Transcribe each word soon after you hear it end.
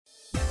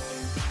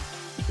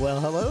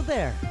Well, hello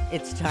there.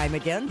 It's time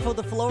again for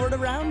the Florida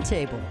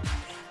Roundtable.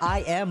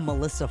 I am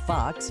Melissa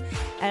Fox,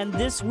 and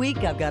this week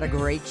I've got a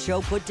great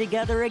show put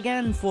together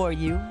again for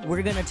you.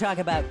 We're going to talk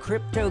about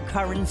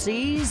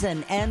cryptocurrencies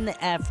and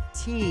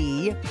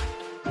NFT.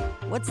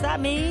 What's that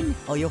mean?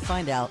 Oh, you'll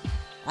find out.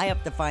 I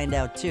have to find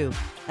out too,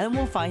 and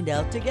we'll find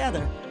out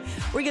together.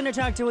 We're going to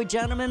talk to a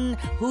gentleman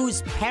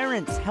whose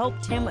parents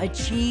helped him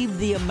achieve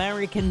the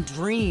American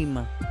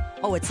dream.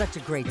 Oh, it's such a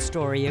great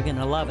story. You're going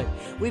to love it.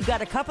 We've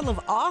got a couple of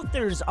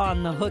authors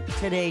on the hook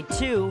today,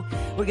 too.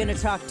 We're going to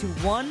talk to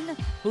one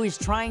who is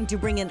trying to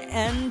bring an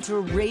end to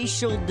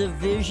racial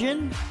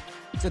division.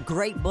 It's a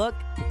great book.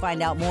 We'll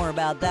find out more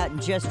about that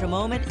in just a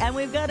moment. And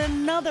we've got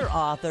another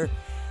author.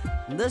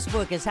 This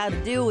book is how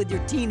to deal with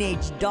your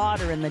teenage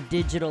daughter in the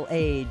digital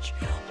age.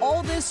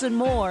 All this and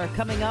more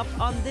coming up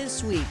on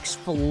this week's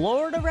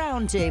Florida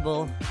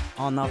Roundtable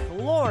on the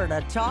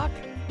Florida Talk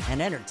and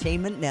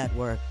Entertainment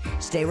Network.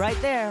 Stay right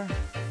there.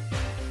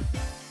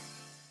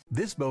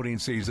 This boating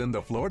season,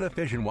 the Florida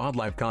Fish and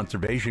Wildlife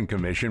Conservation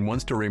Commission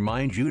wants to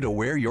remind you to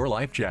wear your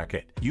life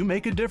jacket. You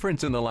make a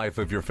difference in the life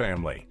of your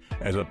family.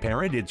 As a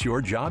parent, it's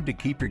your job to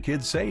keep your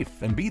kids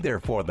safe and be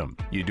there for them.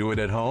 You do it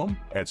at home,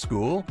 at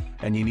school,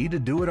 and you need to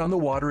do it on the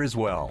water as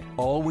well.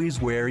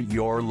 Always wear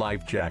your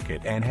life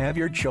jacket and have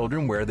your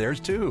children wear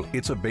theirs too.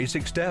 It's a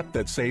basic step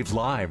that saves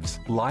lives.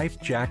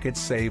 Life jackets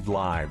save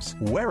lives.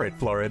 Wear it,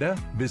 Florida.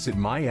 Visit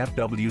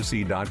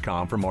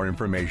myfwc.com for more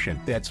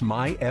information. That's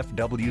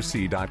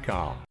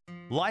myfwc.com.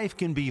 Life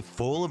can be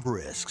full of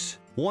risks.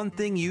 One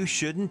thing you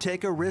shouldn't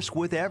take a risk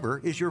with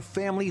ever is your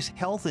family's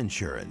health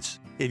insurance.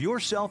 If you're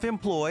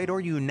self-employed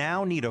or you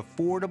now need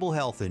affordable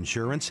health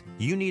insurance,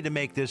 you need to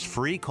make this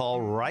free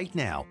call right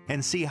now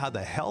and see how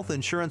the Health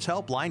Insurance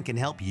Helpline can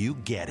help you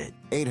get it.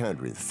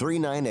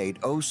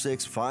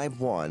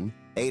 800-398-0651.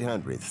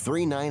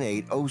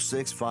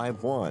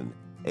 800-398-0651.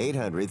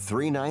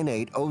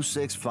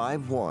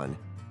 800-398-0651.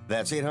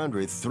 That's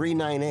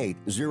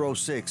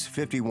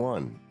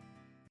 800-398-0651.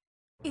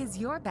 Is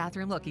your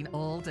bathroom looking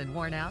old and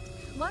worn out?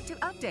 Want to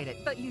update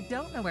it, but you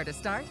don't know where to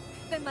start?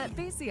 Then let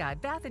BCI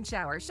Bath &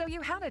 Shower show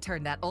you how to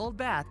turn that old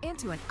bath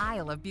into an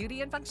aisle of beauty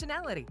and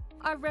functionality.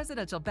 Our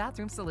residential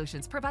bathroom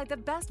solutions provide the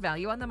best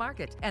value on the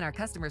market, and our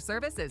customer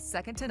service is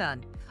second to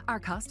none. Our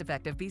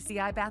cost-effective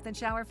BCI Bath &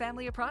 Shower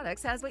family of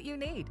products has what you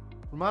need.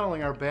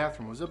 Remodeling our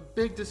bathroom was a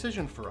big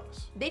decision for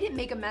us. They didn't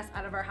make a mess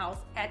out of our house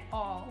at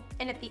all.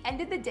 And at the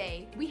end of the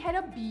day, we had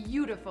a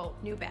beautiful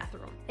new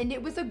bathroom. And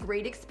it was a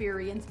great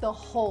experience the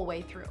whole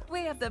way through.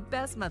 We have the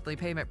best monthly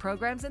payment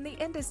programs in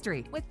the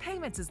industry, with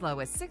payments as low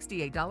as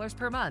 $68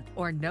 per month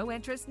or no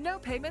interest, no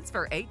payments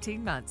for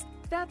 18 months.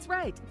 That's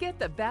right. Get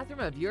the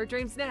bathroom of your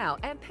dreams now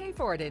and pay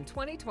for it in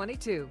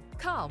 2022.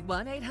 Call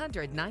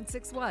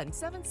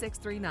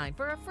 1-800-961-7639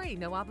 for a free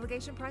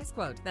no-obligation price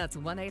quote. That's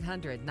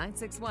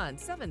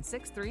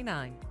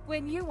 1-800-961-7639.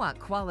 When you want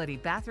quality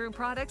bathroom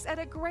products at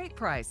a great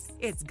price,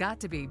 it's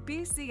got to be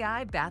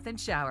BCI Bath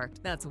 & Shower.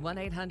 That's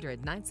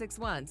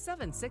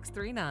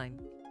 1-800-961-7639.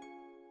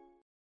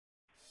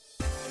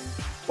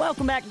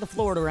 Welcome back to the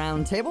Florida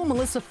Roundtable.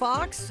 Melissa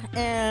Fox.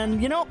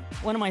 And, you know,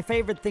 one of my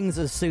favorite things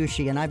is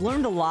sushi, and I've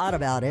learned a lot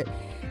about it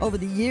over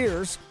the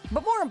years.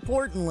 But more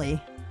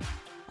importantly,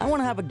 I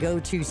want to have a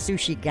go-to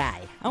sushi guy.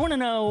 I want to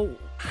know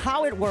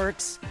how it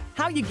works,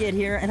 how you get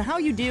here, and how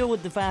you deal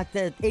with the fact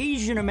that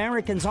Asian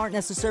Americans aren't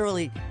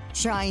necessarily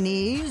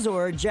Chinese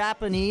or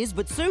Japanese,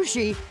 but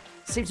sushi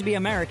seems to be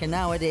American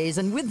nowadays.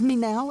 And with me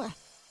now,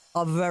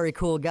 a very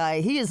cool guy.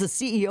 He is the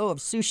CEO of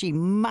Sushi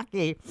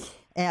Maki.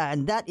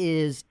 And that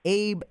is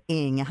Abe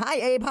Ng. Hi,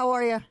 Abe. How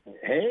are you?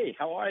 Hey,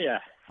 how are you?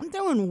 I'm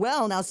doing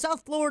well. Now,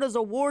 South Florida's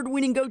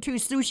award-winning go-to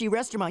sushi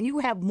restaurant. You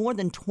have more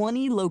than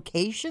 20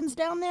 locations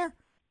down there?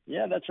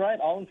 Yeah, that's right.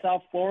 All in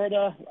South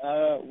Florida.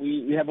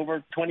 We have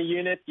over 20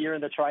 units here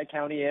in the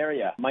Tri-County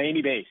area,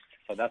 Miami-based.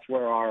 So that's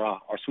where our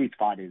sweet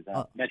spot is,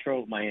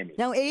 Metro Miami.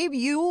 Now, Abe,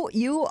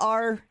 you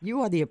are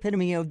the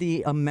epitome of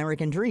the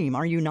American dream,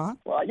 are you not?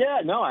 Well,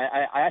 yeah, no,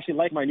 I actually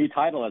like my new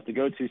title as the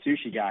go-to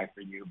sushi guy for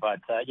you.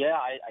 But, yeah,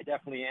 I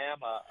definitely am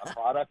a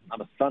product.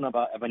 I'm a son of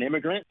an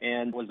immigrant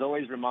and was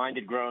always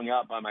reminded growing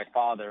up by my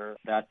father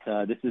that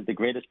this is the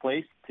greatest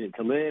place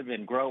to live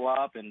and grow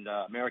up, and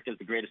America is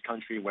the greatest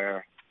country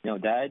where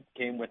Dad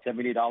came with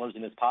 $70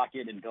 in his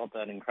pocket and built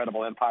an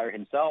incredible empire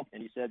himself.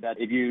 And he said that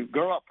if you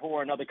grow up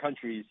poor in other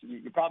countries,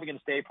 you're probably going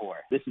to stay poor.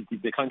 This is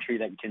the country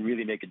that can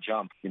really make a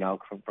jump,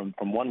 from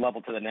one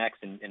level to the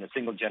next in a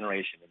single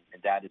generation.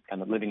 And Dad is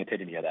kind of living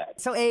epitome of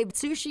that. So, Abe,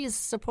 sushi is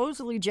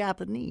supposedly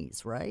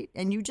Japanese, right?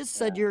 And you just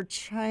said you're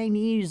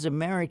Chinese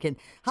American.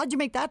 How'd you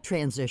make that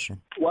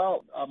transition?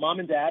 Well, Mom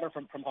and Dad are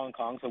from Hong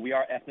Kong, so we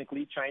are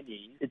ethnically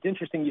Chinese. It's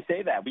interesting you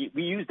say that.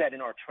 We use that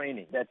in our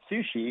training. That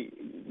sushi,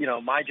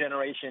 my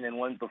generation and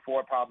ones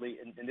before probably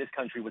in this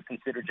country was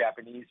considered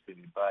Japanese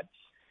food. But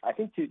I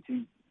think to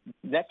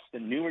the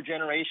newer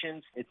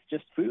generations, it's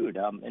just food.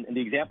 And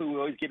the example we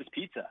always give is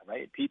pizza,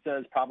 right? Pizza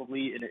is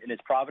probably in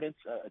its provenance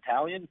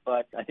Italian,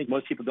 but I think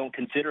most people don't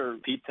consider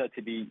pizza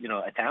to be,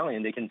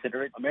 Italian. They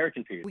consider it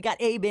American food. We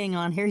got Abe Ing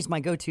on here. He's my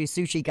go-to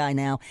sushi guy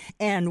now.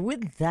 And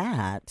with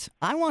that,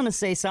 I want to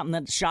say something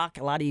that shocked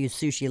a lot of you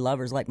sushi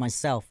lovers like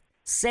myself.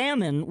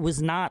 Salmon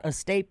was not a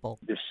staple.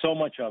 There's so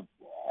much of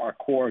our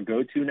core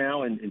go-to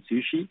now in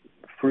sushi,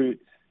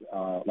 fruits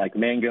like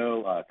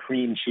mango,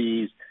 cream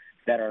cheese,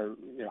 that are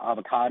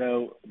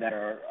avocado, that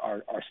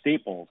are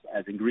staples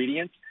as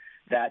ingredients,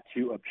 that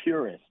to a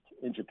purist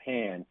in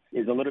Japan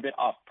is a little bit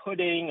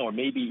off-putting or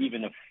maybe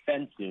even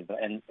offensive.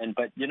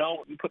 But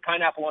you put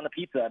pineapple on a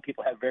pizza,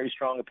 people have very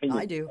strong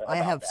opinions. I do. I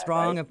have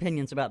strong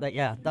opinions about that.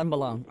 Yeah, doesn't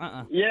belong.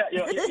 Yeah,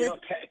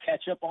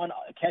 ketchup on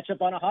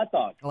a hot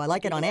dog. Oh, I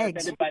like it on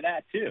eggs. Offended by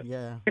that too.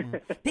 Yeah.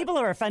 People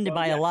are offended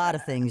by a lot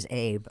of things,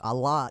 Abe. A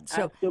lot.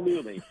 So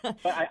absolutely.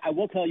 But I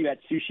will tell you, at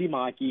Sushi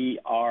Maki,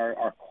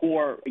 our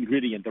core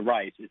ingredient, the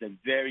rice, is a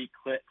very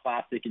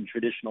classic and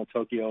traditional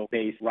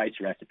Tokyo-based rice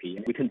recipe.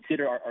 And we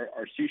consider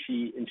our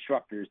sushi instructors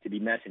to be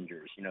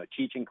messengers,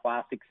 teaching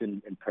classics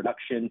and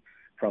production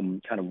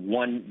from kind of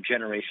one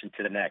generation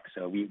to the next.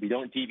 So we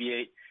don't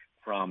deviate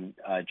from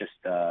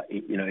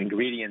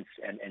ingredients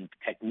and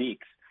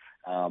techniques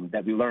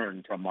that we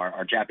learned from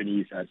our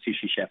Japanese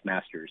sushi chef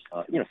masters,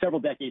 several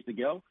decades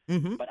ago.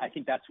 Mm-hmm. But I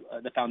think that's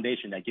the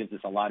foundation that gives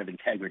us a lot of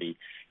integrity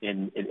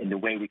in the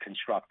way we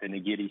construct the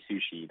nigiri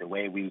sushi, the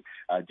way we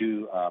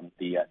do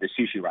the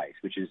sushi rice,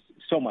 which is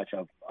so much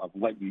of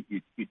what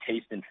you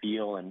taste and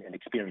feel and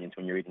experience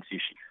when you're eating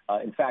sushi.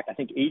 In fact, I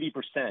think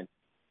 80%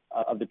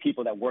 of the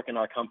people that work in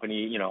our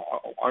company,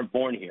 aren't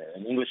born here.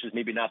 And English is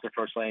maybe not their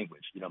first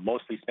language,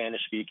 mostly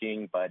Spanish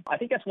speaking. But I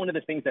think that's one of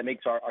the things that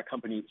makes our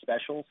company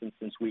special,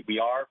 since we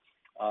are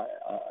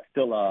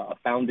still a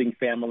founding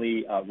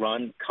family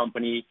run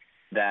company,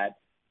 that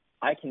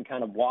I can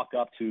kind of walk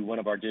up to one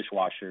of our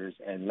dishwashers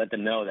and let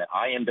them know that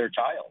I am their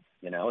child.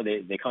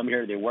 They come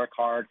here, they work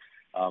hard.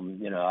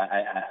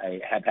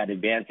 I have had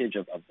advantage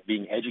of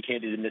being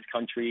educated in this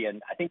country,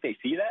 and I think they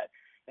see that.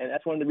 And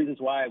that's one of the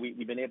reasons why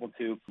we've been able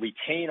to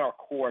retain our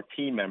core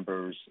team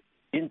members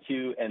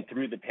into and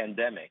through the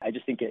pandemic. I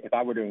just think if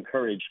I were to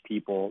encourage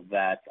people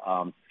that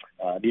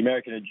the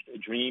American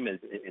dream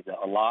is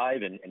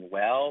alive and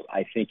well,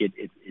 I think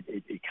it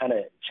kind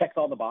of checks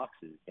all the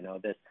boxes.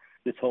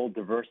 This whole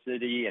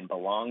diversity and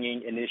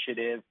belonging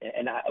initiative.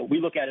 And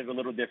we look at it a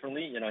little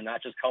differently,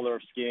 not just color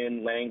of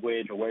skin,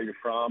 language, or where you're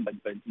from, but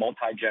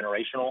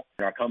multi-generational.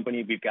 In our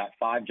company, we've got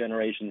 5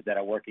 generations that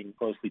are working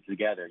closely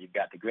together. You've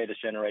got the greatest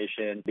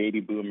generation, baby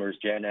boomers,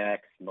 Gen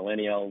X,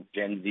 millennials,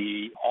 Gen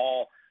Z,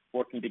 all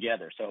working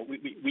together. So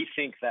we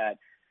think that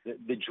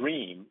the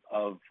dream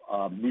of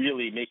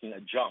really making a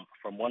jump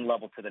from one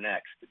level to the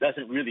next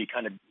doesn't really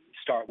kind of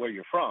start where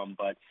you're from,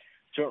 but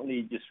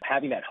certainly just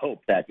having that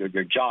hope that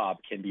your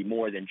job can be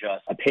more than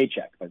just a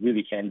paycheck, but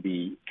really can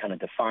be kind of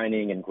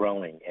defining and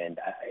growing. And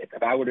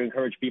if I were to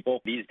encourage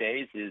people these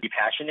days, is be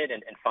passionate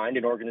and find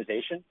an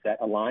organization that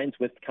aligns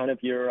with kind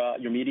of your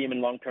medium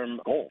and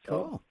long-term goals.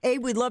 Cool.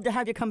 Abe, we'd love to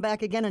have you come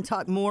back again and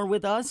talk more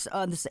with us.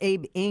 This is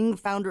Abe Ing,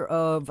 founder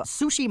of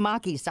Sushi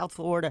Maki, South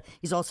Florida.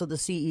 He's also the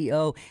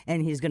CEO,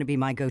 and he's going to be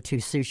my go-to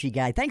sushi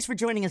guy. Thanks for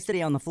joining us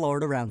today on the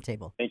Florida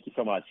Roundtable. Thank you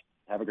so much.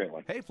 Have a great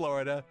one. Hey,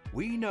 Florida,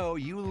 we know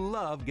you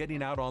love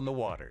getting out on the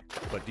water.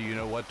 But do you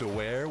know what to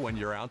wear when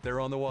you're out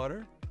there on the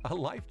water? A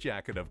life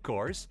jacket, of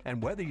course.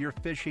 And whether you're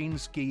fishing,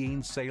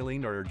 skiing,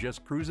 sailing, or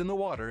just cruising the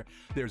water,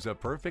 there's a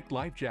perfect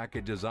life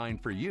jacket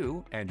designed for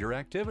you and your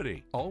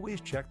activity.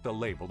 Always check the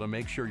label to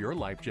make sure your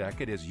life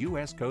jacket is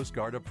U.S. Coast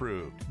Guard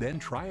approved. Then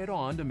try it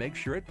on to make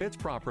sure it fits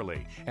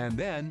properly. And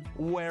then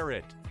wear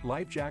it.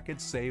 Life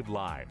jackets save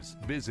lives.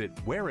 Visit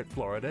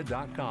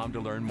wearitflorida.com to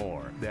learn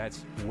more.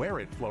 That's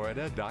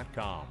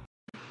wearitflorida.com.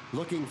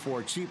 Looking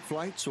for cheap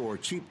flights or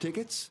cheap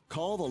tickets?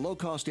 Call the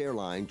low-cost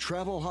airline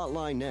travel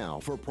hotline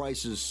now for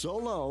prices so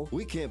low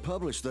we can't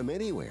publish them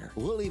anywhere.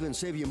 We'll even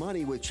save you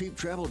money with cheap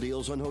travel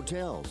deals on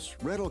hotels,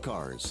 rental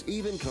cars,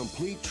 even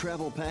complete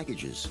travel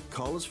packages.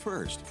 Call us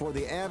first for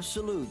the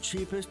absolute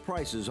cheapest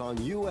prices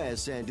on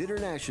U.S. and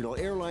international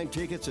airline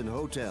tickets and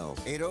hotels.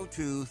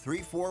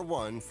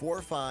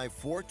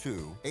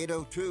 802-341-4542.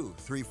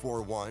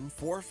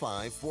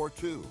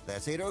 802-341-4542.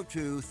 That's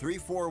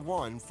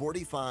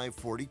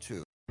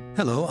 802-341-4542.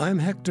 Hello, I'm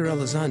Hector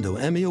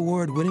Elizondo, Emmy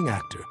Award-winning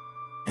actor,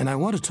 and I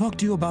want to talk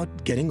to you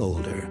about getting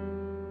older.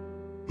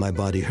 My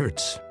body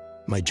hurts,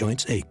 my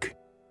joints ache,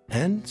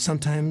 and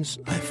sometimes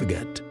I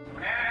forget.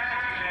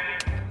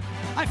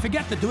 I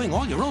forget that doing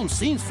all your own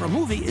scenes for a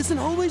movie isn't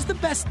always the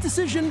best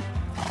decision,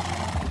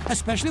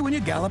 especially when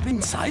you're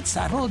galloping side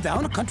saddle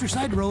down a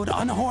countryside road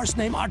on a horse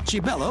named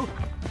Archibello,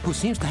 who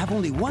seems to have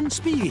only one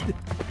speed,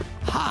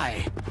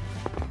 high.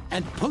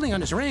 And pulling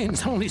on his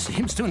reins only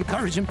seems to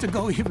encourage him to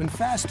go even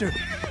faster.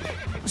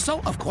 So,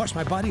 of course,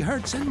 my body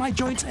hurts and my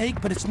joints ache,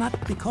 but it's not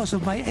because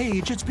of my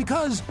age. It's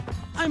because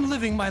I'm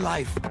living my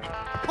life.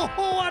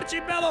 Oh,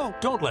 Archibello!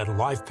 Don't let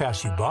life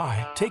pass you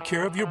by. Take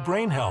care of your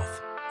brain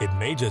health. It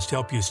may just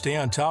help you stay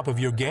on top of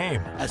your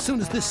game. As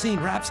soon as this scene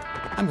wraps,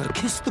 I'm going to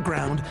kiss the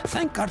ground,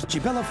 thank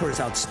Archibella for his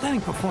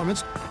outstanding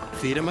performance,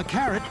 feed him a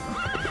carrot,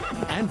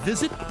 and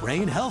visit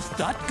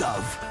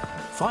brainhealth.gov.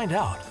 Find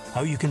out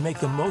how you can make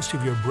the most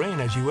of your brain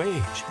as you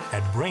age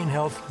at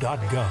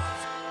brainhealth.gov.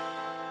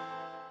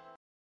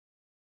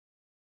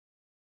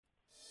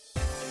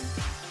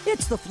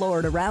 It's the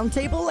Florida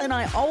Roundtable, and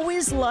I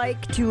always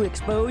like to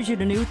expose you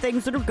to new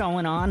things that are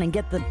going on and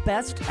get the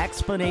best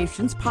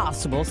explanations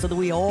possible so that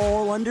we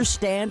all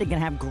understand and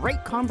can have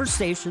great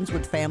conversations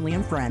with family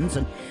and friends.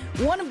 And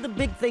one of the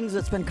big things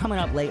that's been coming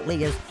up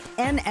lately is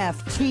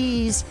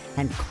NFTs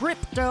and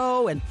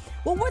crypto. And,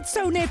 well, what's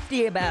so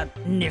nifty about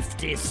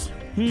nifties?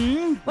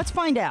 Let's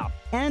find out.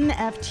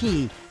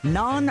 NFT,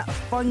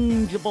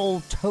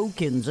 non-fungible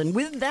tokens. And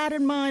with that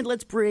in mind,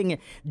 let's bring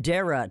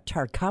Dara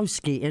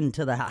Tarkowski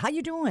into the house. How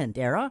you doing,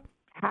 Dara?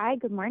 Hi,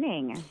 good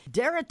morning.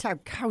 Dara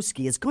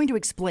Tarkowski is going to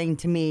explain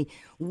to me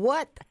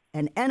what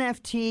an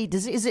NFT,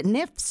 is it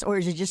NIFs or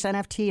is it just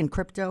NFT and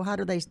crypto?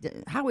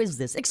 How is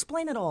this?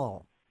 Explain it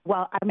all.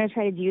 Well, I'm going to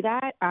try to do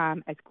that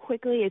as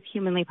quickly as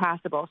humanly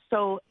possible.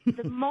 So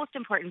the most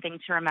important thing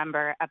to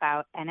remember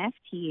about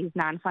NFTs,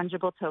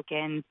 non-fungible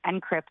tokens,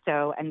 and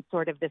crypto, and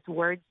sort of this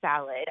word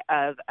salad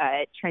of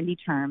trendy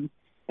terms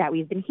that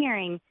we've been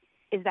hearing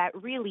is that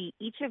really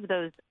each of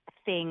those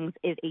things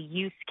is a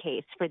use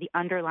case for the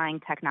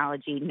underlying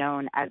technology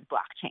known as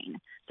blockchain.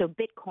 So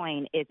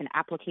Bitcoin is an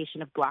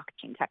application of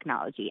blockchain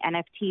technology.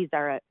 NFTs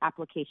are an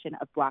application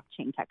of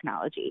blockchain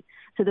technology.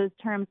 So those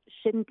terms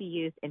shouldn't be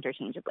used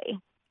interchangeably.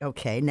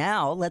 Okay,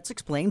 now let's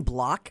explain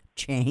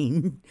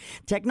blockchain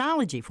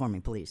technology for me,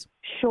 please.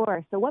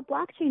 Sure. So what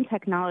blockchain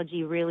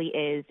technology really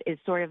is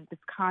sort of this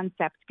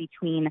concept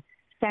between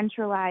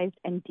centralized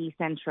and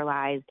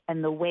decentralized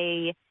and the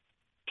way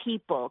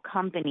people,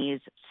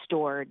 companies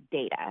store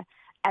data.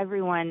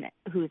 Everyone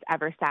who's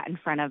ever sat in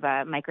front of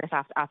a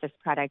Microsoft Office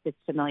product is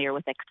familiar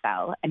with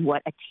Excel and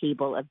what a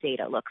table of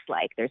data looks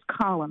like. There's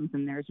columns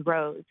and there's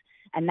rows.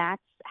 And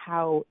that's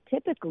how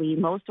typically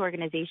most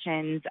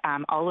organizations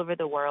all over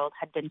the world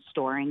had been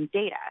storing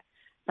data.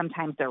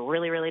 Sometimes they're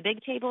really, really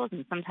big tables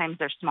and sometimes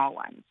they're small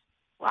ones.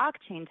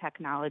 Blockchain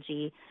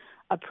technology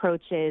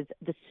approaches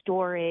the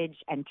storage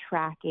and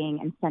tracking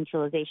and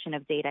centralization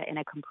of data in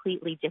a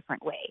completely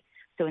different way.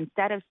 So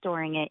instead of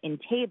storing it in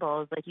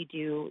tables like you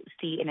do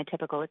see in a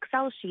typical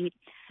Excel sheet,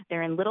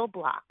 they're in little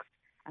blocks,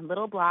 and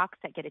little blocks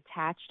that get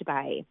attached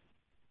by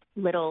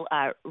little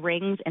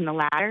rings in the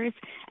ladders.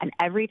 And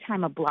every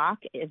time a block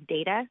of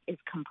data is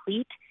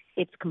complete,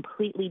 it's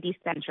completely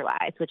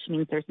decentralized, which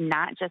means there's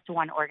not just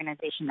one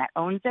organization that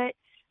owns it.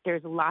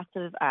 There's lots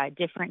of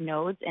different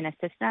nodes in a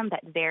system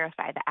that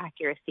verify the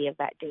accuracy of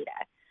that data.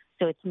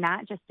 So it's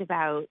not just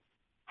about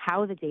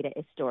how the data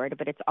is stored,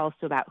 but it's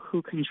also about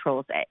who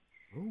controls it.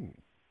 Ooh.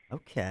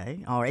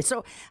 Okay. All right.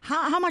 So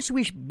how much should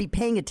we be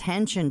paying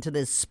attention to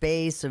this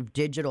space of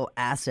digital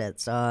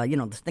assets?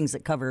 The things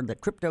that cover the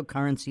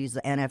cryptocurrencies,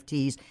 the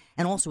NFTs,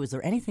 and also is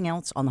there anything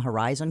else on the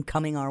horizon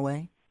coming our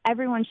way?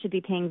 Everyone should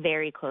be paying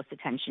very close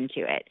attention to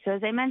it. So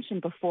as I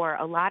mentioned before,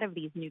 a lot of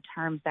these new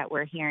terms that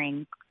we're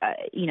hearing,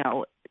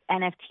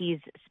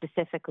 NFTs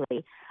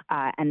specifically,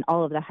 and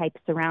all of the hype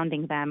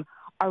surrounding them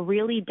are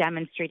really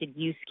demonstrated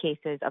use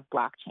cases of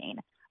blockchain.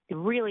 The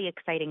really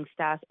exciting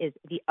stuff is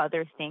the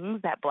other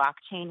things that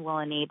blockchain will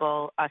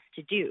enable us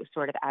to do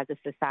sort of as a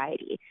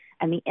society.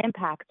 And the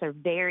impacts are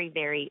very,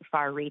 very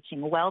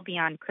far-reaching, well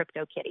beyond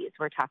CryptoKitties.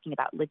 We're talking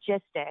about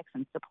logistics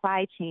and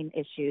supply chain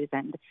issues.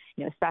 And,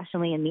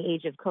 especially in the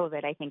age of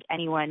COVID, I think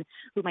anyone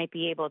who might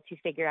be able to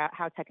figure out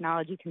how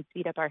technology can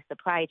speed up our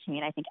supply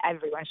chain, I think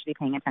everyone should be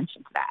paying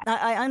attention to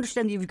that. I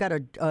understand that you've got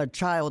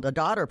a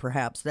daughter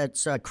perhaps,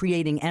 that's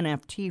creating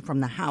NFT from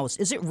the house.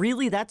 Is it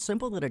really that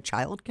simple that a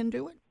child can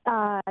do it?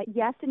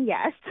 Yes and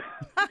yes.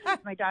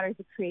 My daughter's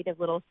a creative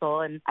little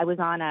soul, and I was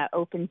on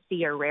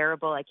OpenSea or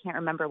Rarible. I can't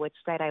remember which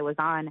site I was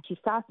on. She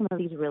saw some of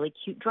these really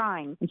cute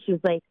drawings, and she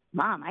was like,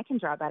 Mom, I can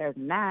draw better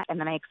than that. And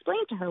then I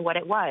explained to her what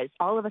it was.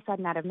 All of a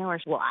sudden, out of nowhere,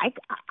 she, well,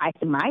 I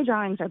think my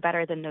drawings are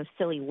better than those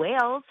silly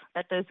whales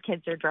that those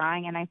kids are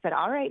drawing. And I said,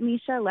 all right,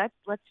 Misha,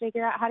 let's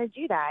figure out how to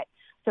do that.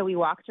 So we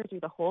walked her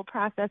through the whole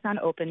process on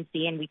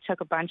OpenSea, and we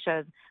took a bunch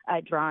of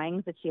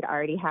drawings that she'd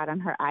already had on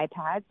her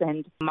iPads,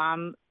 and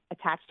Mom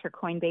attached her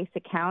Coinbase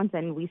account,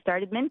 and we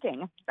started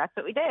minting. That's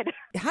what we did.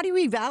 How do you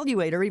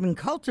evaluate or even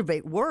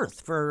cultivate worth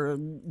for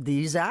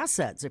these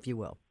assets, if you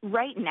will?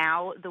 Right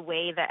now, the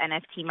way the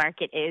NFT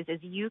market is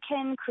you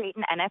can create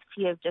an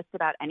NFT of just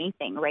about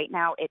anything. Right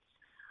now,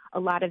 a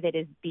lot of it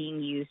is being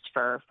used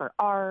for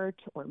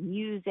art or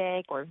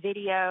music or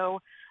video.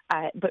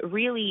 But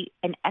really,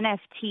 an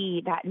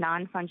NFT, that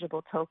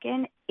non-fungible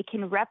token, it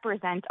can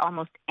represent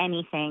almost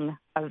anything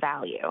of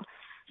value.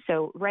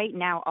 So right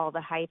now, all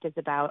the hype is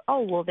about,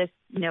 will this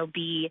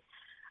be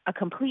a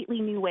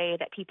completely new way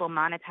that people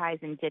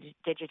monetize and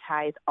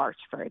digitize art,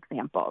 for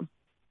example?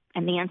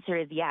 And the answer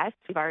is yes.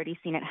 We've already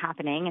seen it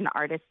happening, and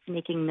artists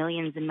making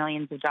millions and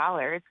millions of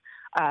dollars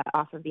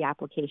off of the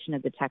application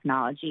of the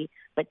technology.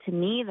 But to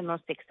me, the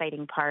most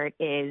exciting part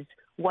is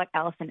what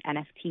else an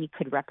NFT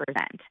could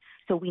represent.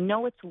 So we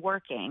know it's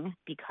working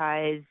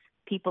because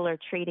people are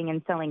trading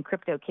and selling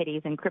crypto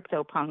kitties and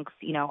crypto punks,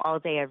 all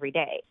day, every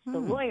day. The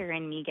lawyer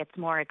in me gets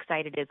more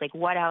excited is like,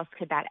 what else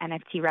could that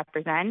NFT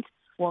represent?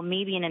 Well,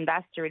 maybe an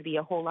investor would be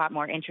a whole lot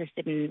more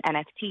interested in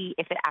NFT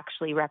if it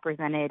actually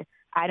represented,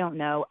 I don't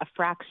know, a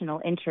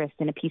fractional interest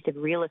in a piece of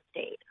real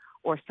estate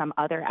or some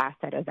other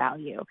asset of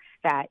value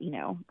that,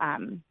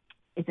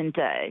 isn't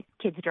a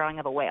kid's drawing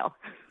of a whale.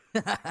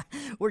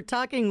 We're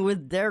talking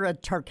with Dara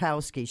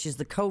Tarkowski. She's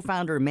the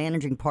co-founder and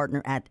managing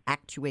partner at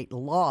Actuate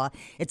Law.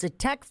 It's a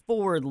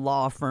tech-forward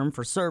law firm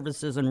for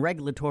services and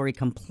regulatory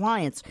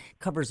compliance.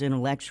 Covers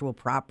intellectual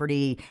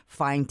property,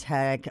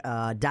 fintech,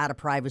 data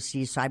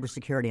privacy,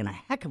 cybersecurity, and a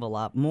heck of a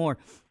lot more.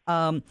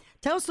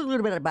 Tell us a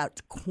little bit about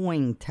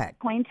Cointech.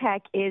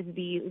 Cointech is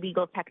the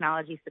legal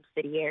technology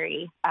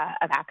subsidiary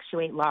of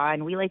Actuate Law,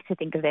 and we like to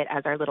think of it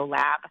as our little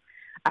lab.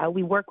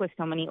 We work with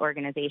so many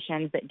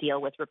organizations that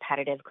deal with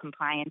repetitive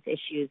compliance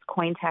issues.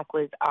 Cointech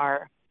was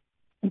our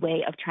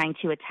way of trying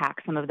to attack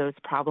some of those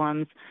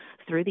problems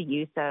through the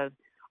use of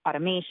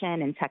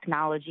automation and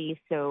technology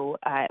so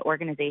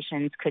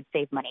organizations could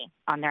save money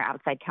on their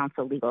outside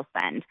counsel legal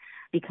spend.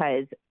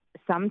 Because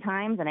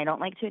sometimes, and I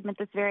don't like to admit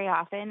this very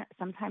often,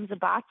 sometimes a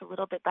bot's a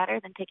little bit better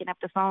than picking up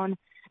the phone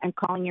and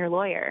calling your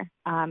lawyer,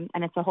 and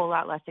it's a whole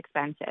lot less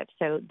expensive.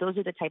 So those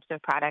are the types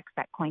of products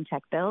that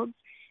Cointech builds,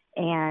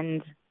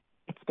 and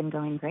it's been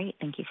going great.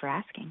 Thank you for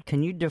asking.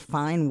 Can you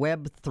define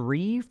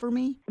Web3 for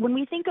me? When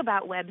we think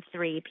about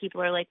Web3,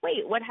 people are like,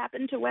 wait, what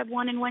happened to Web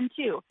 1 and Web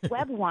 2?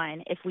 Web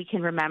 1, if we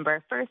can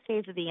remember, first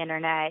phase of the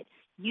internet,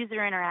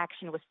 user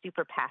interaction was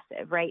super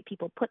passive, right?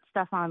 People put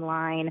stuff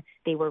online,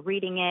 they were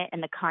reading it,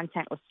 and the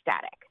content was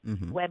static.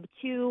 Mm-hmm. Web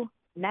 2,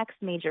 next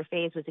major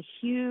phase, was a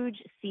huge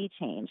sea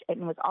change. It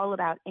was all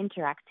about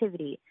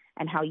interactivity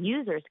and how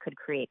users could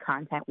create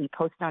content. We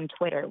post on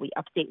Twitter, we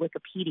update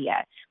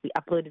Wikipedia, we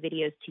upload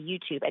videos to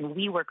YouTube, and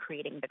we were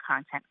creating the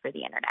content for the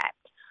internet.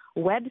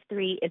 Web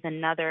 3 is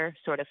another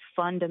sort of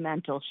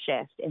fundamental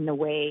shift in the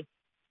way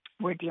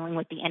we're dealing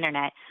with the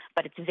internet,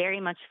 but it's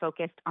very much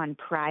focused on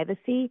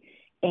privacy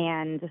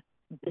and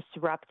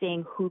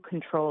disrupting who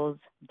controls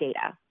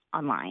data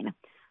online.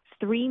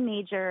 Three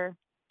major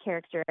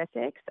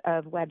characteristics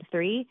of Web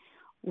 3.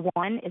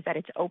 One is that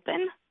it's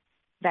open,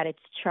 that it's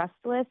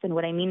trustless. And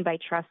what I mean by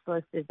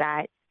trustless is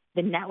that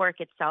the network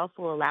itself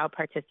will allow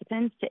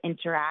participants to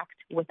interact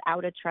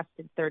without a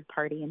trusted third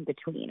party in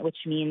between, which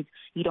means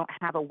you don't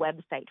have a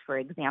website, for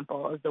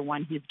example, as the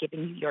one who's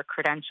giving you your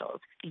credentials.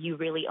 You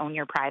really own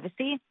your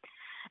privacy.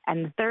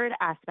 And the third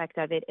aspect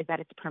of it is that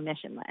it's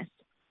permissionless.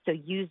 So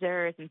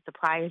users and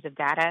suppliers of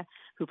data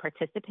who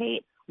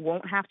participate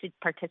won't have to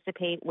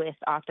participate with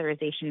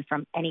authorization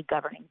from any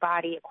governing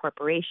body, a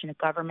corporation, a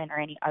government, or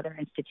any other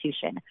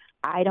institution.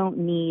 I don't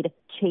need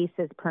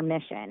Chase's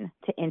permission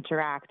to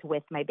interact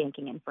with my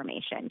banking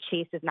information.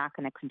 Chase is not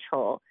going to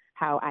control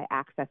how I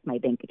access my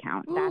bank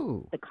account.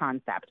 Ooh. That's the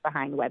concept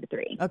behind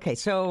Web3. Okay,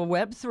 so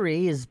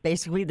Web3 is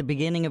basically the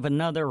beginning of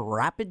another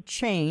rapid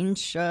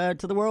change to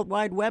the World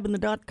Wide Web and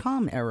the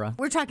 .com era.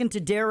 We're talking to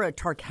Dara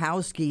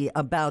Tarkowski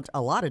about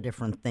a lot of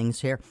different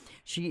things here.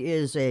 She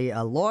is a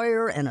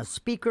lawyer and a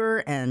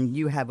speaker, and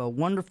you have a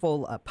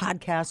wonderful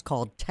podcast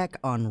called Tech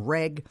on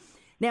Reg.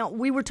 Now,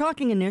 we were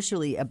talking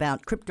initially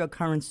about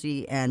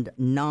cryptocurrency and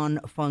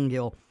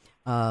non-fungible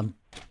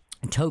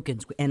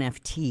tokens,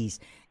 NFTs.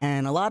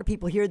 And a lot of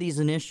people hear these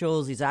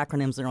initials, these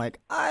acronyms, and they're like,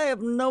 I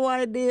have no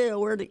idea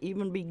where to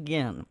even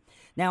begin.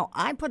 Now,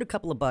 I put a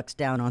couple of bucks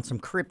down on some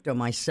crypto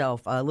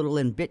myself, a little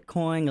in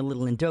Bitcoin, a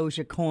little in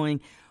Dogecoin.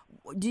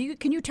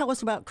 Can you tell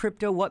us about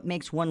crypto? What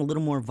makes one a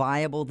little more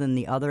viable than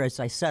the other? As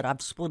I said,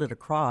 I've split it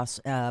across,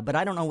 but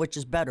I don't know which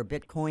is better,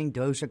 Bitcoin,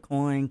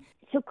 Dogecoin.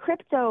 So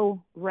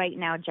crypto right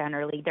now,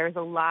 generally, there's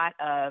a lot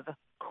of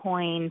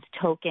coins,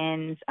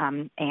 tokens,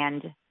 and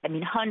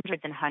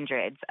hundreds and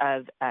hundreds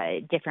of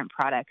different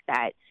products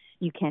that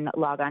you can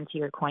log onto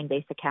your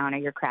Coinbase account or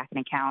your Kraken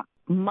account.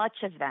 Much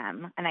of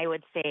them, and I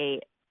would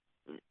say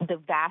the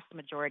vast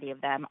majority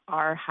of them,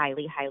 are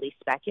highly, highly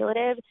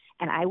speculative,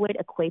 and I would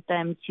equate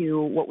them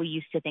to what we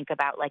used to think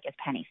about like as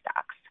penny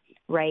stocks,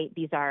 right?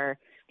 These are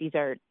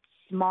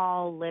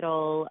small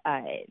little,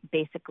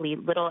 basically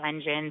little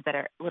engines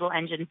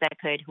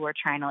who are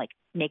trying to like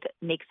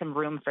make some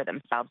room for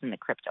themselves in the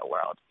crypto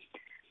world.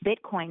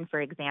 Bitcoin,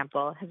 for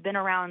example, has been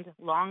around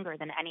longer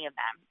than any of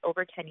them,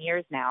 over 10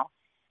 years now.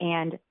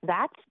 And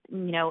that's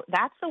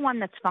the one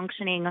that's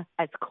functioning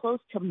as close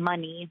to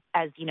money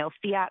as,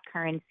 fiat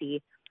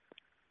currency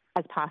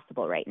as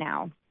possible right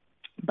now.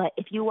 But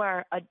if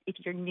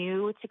you're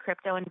new to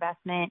crypto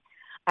investment,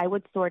 I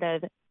would sort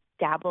of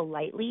dabble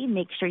lightly,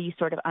 make sure you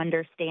sort of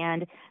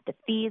understand the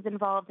fees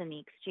involved in the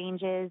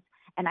exchanges,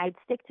 and I'd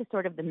stick to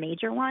sort of the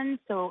major ones.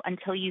 So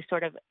until you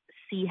sort of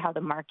see how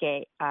the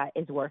market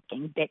is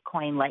working,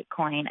 Bitcoin,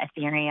 Litecoin,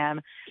 Ethereum,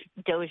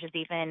 Doge is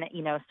even,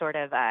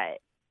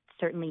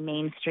 certainly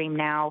mainstream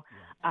now.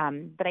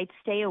 But I'd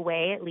stay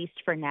away, at least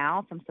for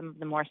now, from some of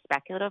the more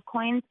speculative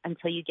coins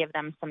until you give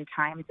them some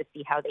time to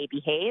see how they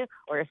behave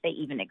or if they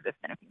even exist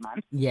in a few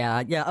months.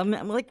 Yeah.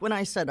 Like when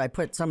I said I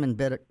put some in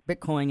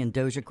Bitcoin and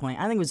Dogecoin,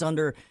 I think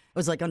it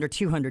was like under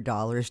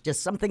 $200,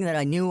 just something that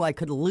I knew I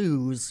could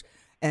lose.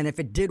 And if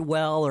it did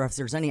well or if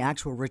there's any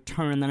actual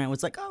return, then I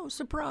was like, oh,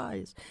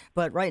 surprise.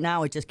 But right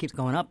now it just keeps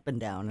going up and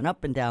down and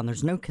up and down.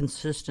 There's no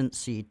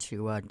consistency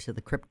to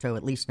the crypto,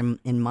 at least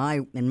in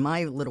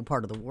my little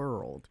part of the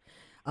world.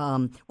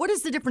 What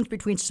is the difference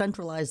between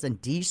centralized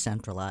and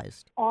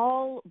decentralized?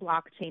 All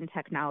blockchain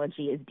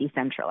technology is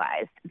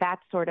decentralized.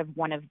 That's sort of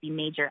one of the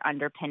major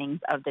underpinnings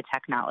of the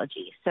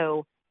technology.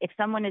 So if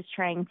someone is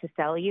trying to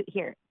sell you,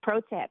 here, pro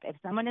tip, if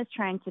someone is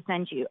trying to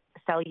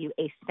sell you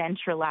a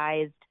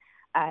centralized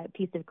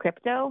piece of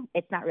crypto,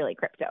 it's not really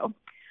crypto.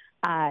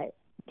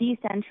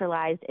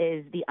 Decentralized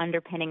is the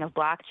underpinning of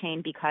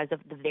blockchain because of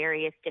the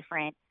various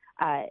different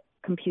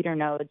computer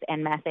nodes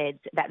and methods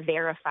that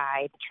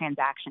verify the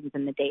transactions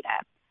and the data.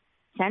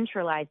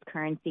 Centralized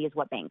currency is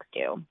what banks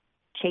do.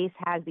 Chase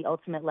has the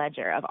ultimate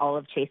ledger of all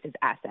of Chase's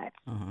assets,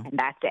 and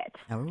that's it.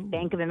 Oh.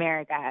 Bank of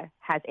America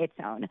has its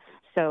own.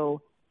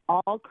 So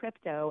all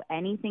crypto,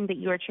 anything that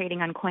you are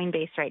trading on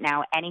Coinbase right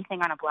now,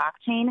 anything on a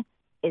blockchain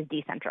is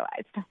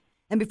decentralized.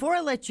 And before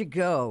I let you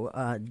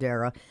go,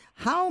 Dara,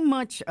 how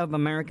much of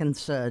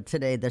Americans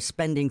today, they're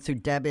spending through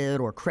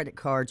debit or credit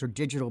cards or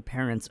digital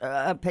payments?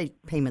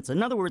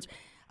 In other words,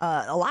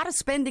 a lot of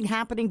spending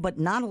happening, but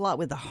not a lot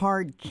with the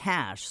hard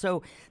cash.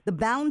 So the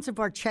balance of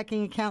our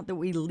checking account that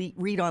we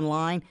read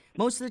online,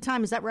 most of the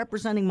time, is that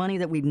representing money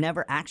that we've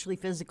never actually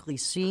physically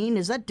seen?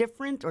 Is that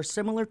different or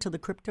similar to the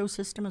crypto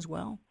system as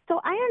well? So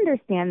I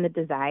understand the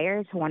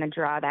desire to want to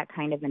draw that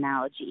kind of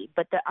analogy,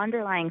 but the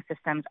underlying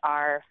systems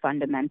are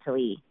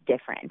fundamentally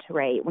different,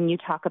 right? When you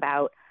talk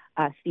about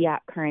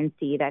fiat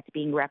currency that's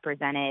being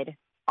represented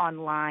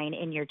online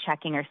in your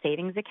checking or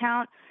savings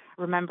account,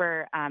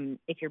 remember,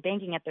 if you're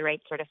banking at the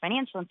right sort of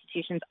financial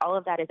institutions, all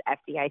of that is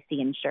FDIC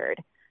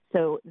insured.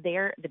 So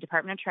the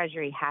Department of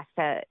Treasury has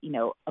to,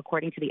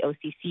 according to the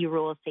OCC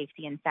rules,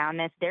 safety and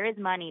soundness, there is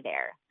money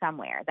there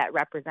somewhere that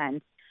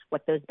represents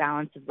what those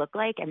balances look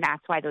like, and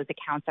that's why those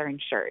accounts are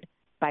insured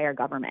by our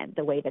government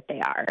the way that they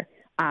are.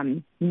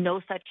 No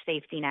such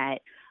safety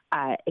net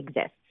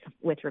exists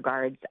with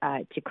regards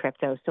to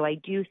crypto. So I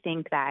do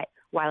think that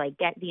while I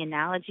get the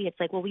analogy, it's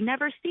like, well, we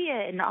never see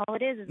it, and all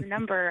it is a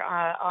number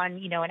on,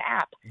 an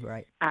app.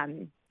 Right.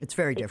 It's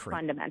very different.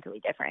 Fundamentally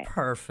different.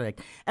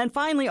 Perfect. And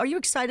finally, are you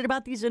excited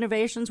about these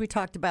innovations? We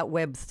talked about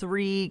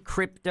Web3,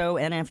 crypto,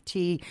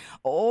 NFT,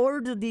 or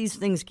do these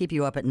things keep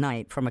you up at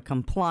night from a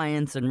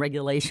compliance and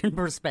regulation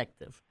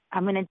perspective?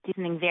 I'm going to do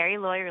something very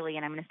lawyerly,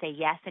 and I'm going to say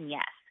yes and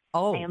yes.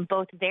 Oh. I am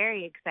both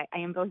very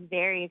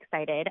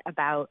excited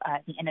about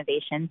the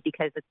innovations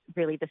because it's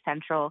really the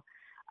central,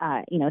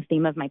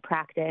 theme of my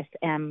practice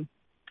and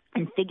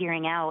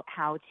figuring out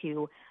how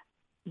to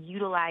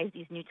utilize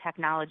these new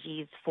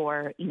technologies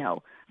for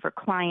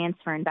clients,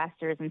 for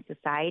investors, and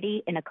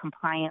society in a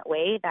compliant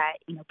way that,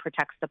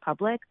 protects the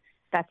public.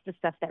 That's the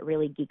stuff that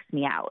really geeks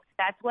me out.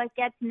 That's what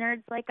gets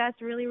nerds like us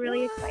really,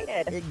 really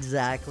excited.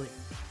 Exactly.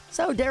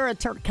 So, Dara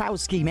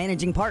Turkowski,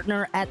 Managing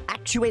Partner at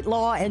Actuate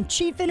Law and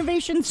Chief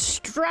Innovation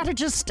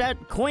Strategist at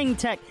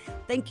CoinTech.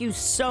 Thank you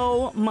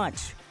so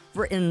much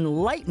for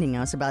enlightening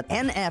us about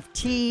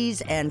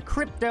NFTs and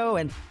crypto.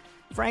 And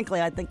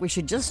frankly, I think we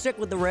should just stick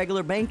with the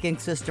regular banking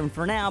system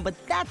for now, but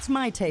that's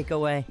my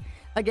takeaway.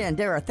 Again,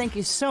 Dara, thank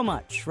you so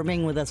much for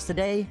being with us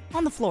today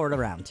on the Florida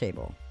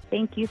Roundtable.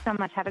 Thank you so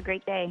much. Have a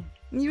great day.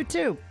 You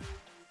too.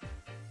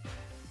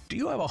 Do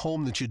you have a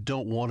home that you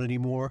don't want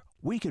anymore?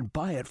 We can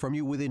buy it from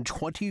you within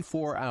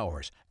 24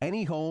 hours.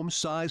 Any home,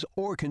 size,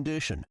 or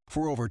condition.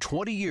 For over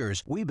 20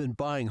 years, we've been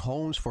buying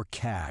homes for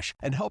cash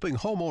and helping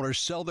homeowners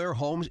sell their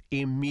homes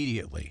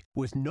immediately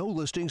with no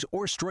listings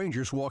or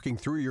strangers walking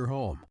through your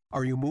home.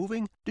 Are you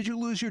moving? Did you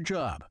lose your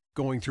job?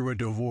 Going through a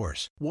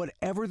divorce?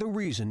 Whatever the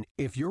reason,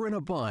 if you're in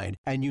a bind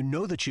and you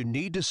know that you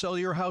need to sell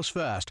your house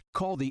fast,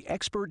 call the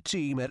expert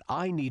team at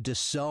I Need to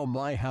Sell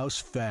My House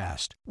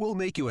Fast. We'll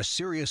make you a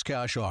serious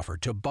cash offer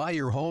to buy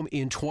your home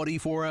in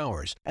 24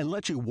 hours and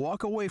let you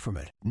walk away from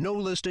it. No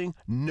listing,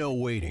 no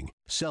waiting.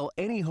 Sell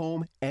any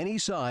home, any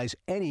size,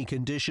 any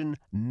condition,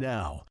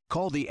 now.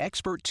 Call the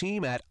expert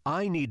team at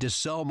I Need to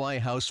Sell My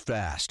House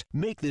Fast.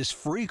 Make this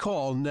free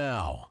call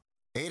now.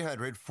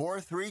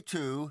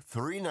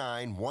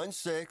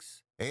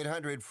 800-432-3916.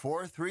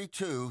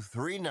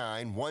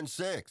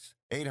 800-432-3916.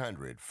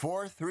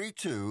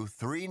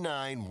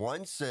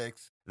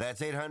 800-432-3916.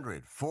 That's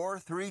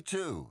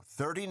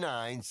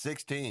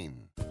 800-432-3916.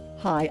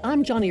 Hi,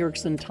 I'm Johnny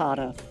Erickson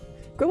Tata.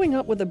 Growing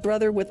up with a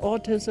brother with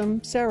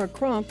autism, Sarah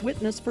Crump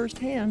witnessed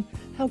firsthand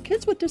how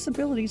kids with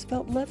disabilities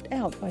felt left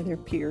out by their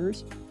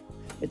peers.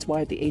 It's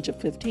why at the age of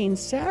 15,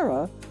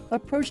 Sarah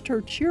approached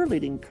her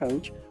cheerleading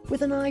coach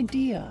with an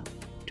idea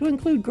to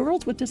include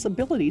girls with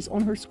disabilities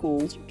on her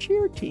school's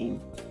cheer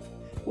team.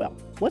 Well,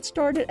 what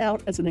started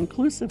out as an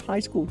inclusive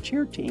high school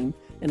cheer team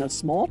in a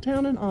small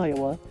town in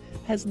Iowa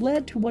has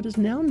led to what is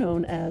now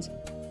known as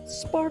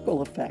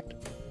Sparkle Effect,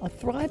 a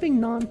thriving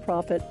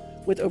nonprofit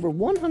with over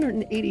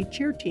 180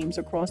 cheer teams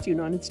across the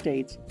United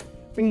States,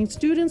 bringing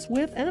students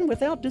with and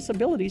without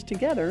disabilities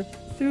together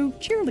through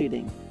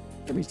cheerleading.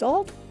 The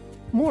result?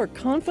 More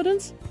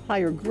confidence,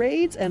 higher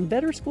grades, and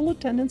better school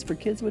attendance for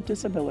kids with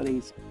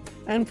disabilities.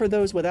 And for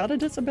those without a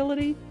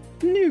disability,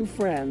 new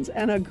friends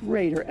and a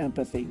greater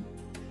empathy.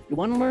 You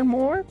want to learn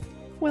more?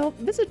 Well,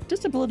 visit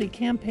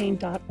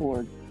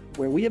disabilitycampaign.org,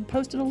 where we have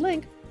posted a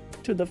link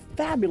to the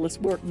fabulous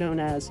work known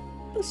as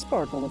the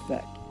Sparkle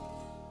Effect.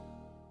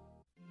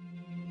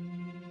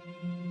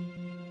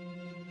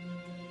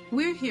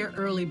 We're here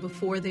early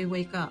before they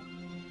wake up.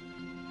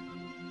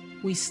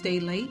 We stay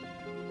late,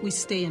 we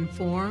stay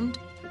informed,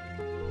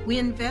 we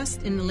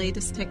invest in the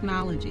latest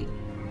technology.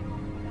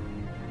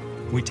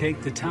 We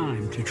take the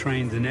time to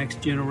train the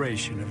next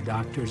generation of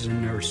doctors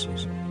and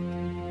nurses.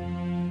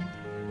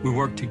 We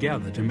work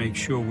together to make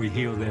sure we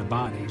heal their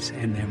bodies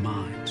and their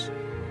minds.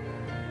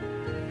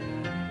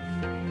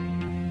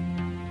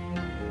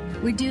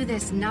 We do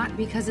this not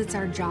because it's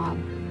our job,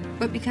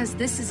 but because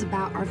this is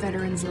about our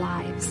veterans'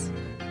 lives.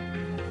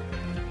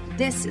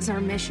 This is our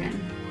mission.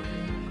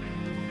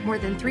 More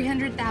than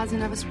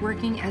 300,000 of us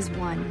working as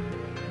one,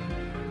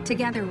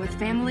 together with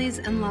families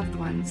and loved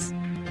ones.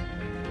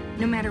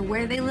 No matter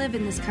where they live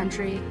in this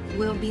country,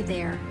 we'll be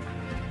there.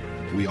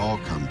 We all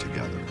come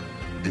together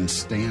and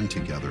stand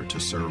together to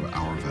serve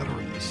our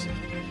veterans.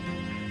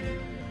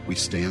 We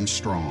stand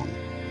strong,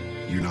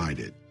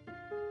 united.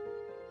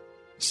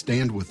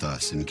 Stand with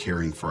us in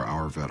caring for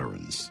our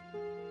veterans.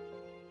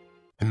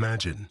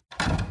 Imagine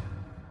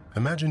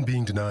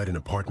being denied an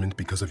apartment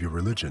because of your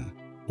religion,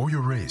 or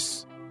your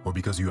race, or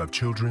because you have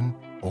children,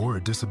 or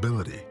a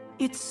disability.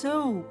 It's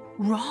so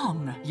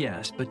wrong.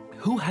 Yes, but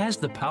who has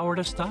the power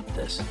to stop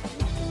this?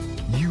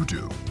 You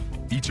do.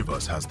 Each of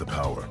us has the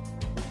power.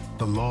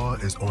 The law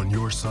is on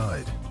your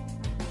side.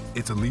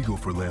 It's illegal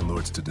for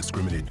landlords to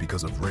discriminate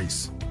because of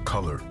race,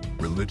 color,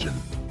 religion,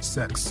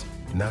 sex,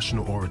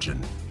 national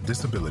origin,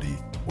 disability,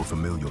 or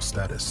familial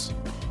status.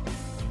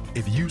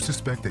 If you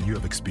suspect that you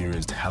have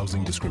experienced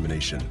housing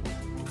discrimination,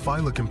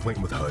 file a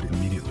complaint with HUD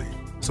immediately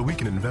so we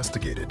can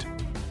investigate it.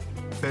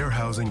 Fair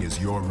housing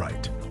is your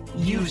right.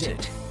 Use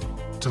it.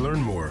 To learn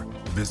more,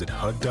 visit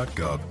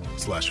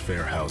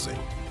hud.gov/fair housing.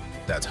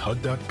 That's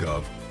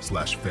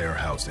hud.gov/fair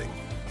housing.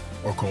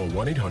 Or call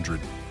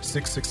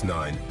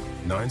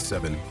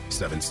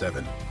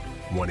 1-800-669-9777.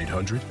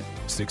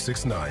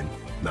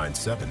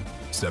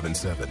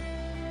 1-800-669-9777.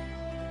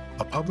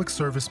 A public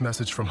service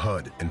message from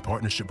HUD in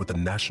partnership with the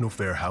National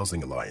Fair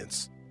Housing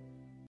Alliance.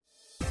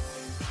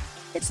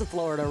 It's the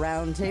Florida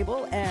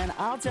Roundtable, and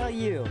I'll tell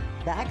you,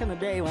 back in the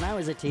day when I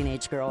was a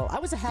teenage girl, I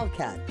was a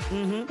Hellcat.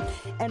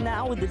 And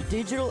now with the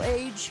digital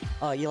age,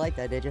 oh, you like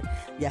that, did you?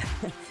 Yeah.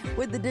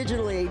 With the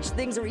digital age,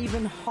 things are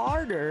even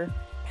harder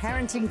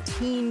parenting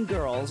teen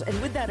girls.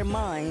 And with that in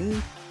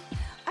mind,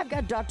 I've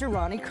got Dr.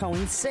 Ronnie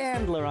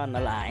Cohen-Sandler on the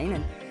line,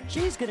 and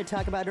she's going to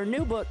talk about her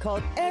new book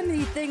called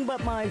Anything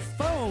But My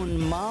Phone,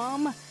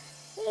 Mom.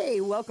 Hey,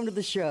 welcome to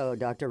the show,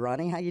 Dr.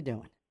 Ronnie. How you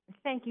doing?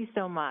 Thank you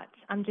so much.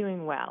 I'm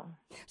doing well.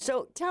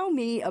 So tell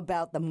me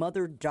about the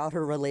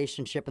mother-daughter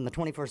relationship in the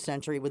 21st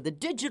century with the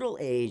digital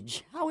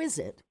age. How is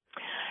it?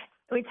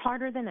 It's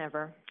harder than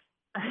ever.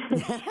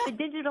 The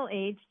digital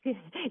age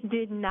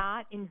did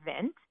not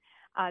invent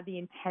the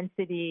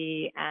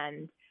intensity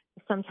and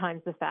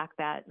sometimes the fact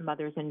that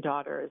mothers and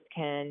daughters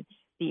can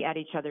be at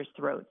each other's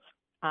throats.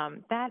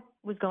 That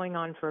was going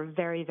on for a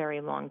very, very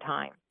long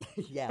time.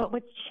 Yeah. But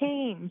what's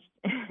changed,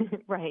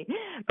 right?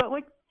 But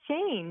what's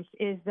changed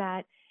is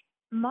that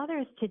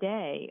mothers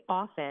today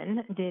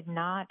often did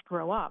not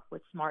grow up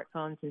with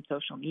smartphones and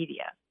social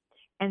media.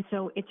 And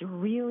so it's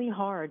really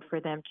hard for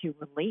them to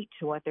relate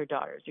to what their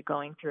daughters are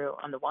going through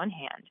on the one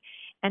hand.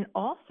 And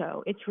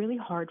also it's really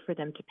hard for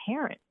them to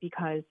parent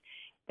because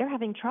they're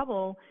having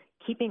trouble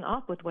keeping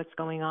up with what's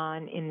going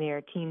on in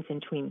their teens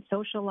and tween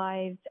social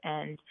lives,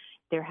 and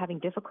they're having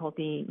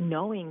difficulty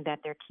knowing that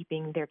they're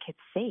keeping their kids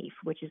safe,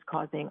 which is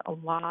causing a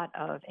lot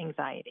of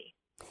anxiety.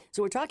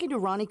 So we're talking to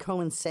Ronnie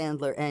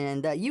Cohen-Sandler,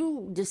 and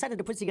you decided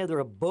to put together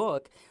a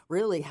book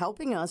really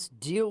helping us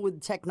deal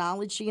with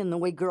technology and the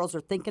way girls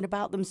are thinking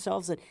about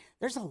themselves. And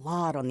there's a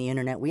lot on the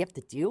internet we have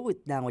to deal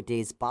with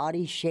nowadays,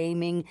 body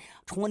shaming,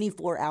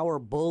 24-hour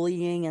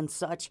bullying and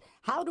such.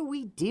 How do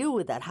we deal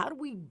with that? How do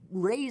we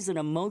raise an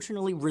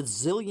emotionally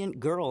resilient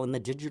girl in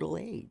the digital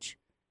age?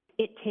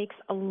 It takes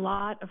a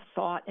lot of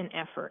thought and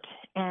effort,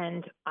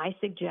 and I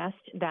suggest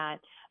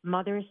that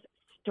mothers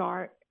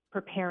start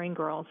preparing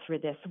girls for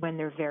this when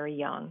they're very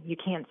young. You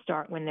can't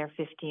start when they're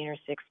 15 or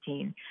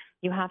 16.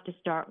 You have to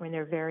start when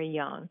they're very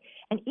young.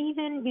 And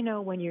even,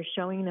 when you're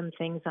showing them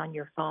things on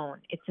your phone,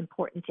 it's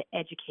important to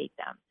educate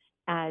them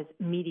as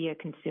media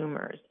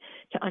consumers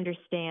to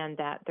understand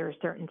that there are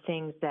certain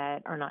things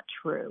that are not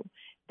true,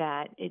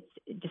 that it's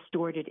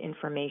distorted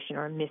information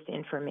or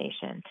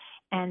misinformation.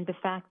 And the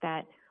fact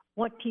that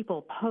what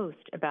people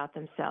post about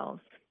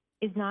themselves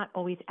is not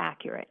always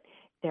accurate.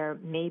 There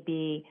may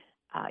be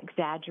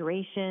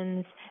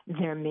exaggerations,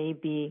 there may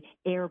be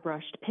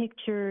airbrushed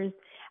pictures,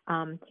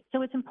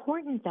 So it's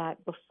important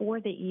that before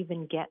they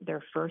even get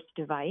their first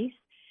device,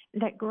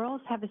 that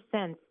girls have a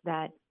sense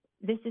that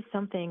this is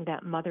something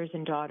that mothers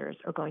and daughters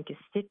are going to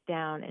sit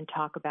down and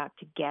talk about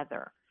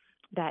together,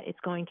 that it's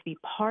going to be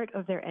part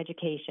of their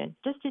education,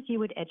 just as you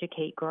would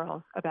educate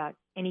girls about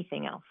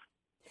anything else.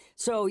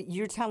 So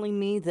you're telling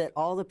me that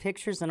all the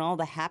pictures and all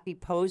the happy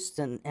posts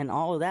and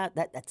all of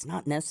that's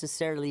not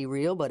necessarily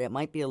real, but it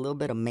might be a little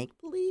bit of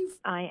make-believe?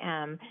 I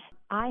am.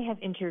 I have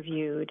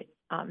interviewed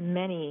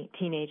many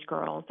teenage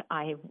girls.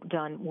 I've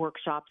done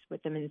workshops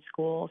with them in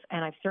schools,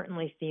 and I've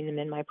certainly seen them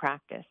in my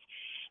practice.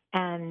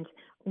 And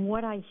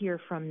what I hear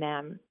from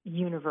them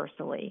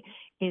universally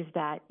is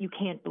that you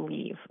can't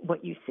believe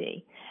what you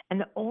see. And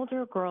the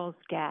older girls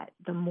get,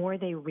 the more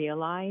they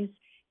realize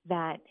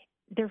that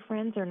their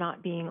friends are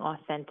not being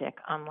authentic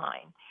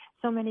online.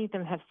 So many of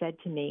them have said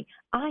to me,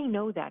 I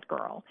know that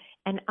girl,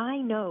 and I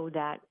know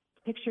that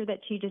picture that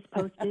she just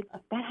posted,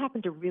 that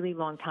happened a really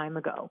long time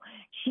ago.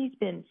 She's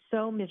been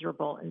so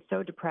miserable and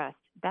so depressed.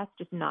 That's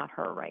just not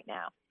her right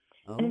now.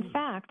 Oh. And in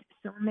fact,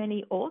 so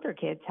many older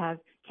kids have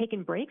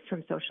taken breaks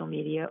from social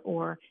media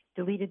or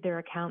deleted their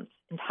accounts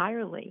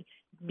entirely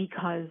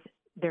because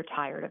they're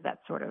tired of that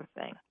sort of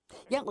thing.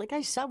 Yeah, like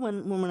I said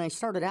when I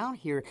started out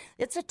here,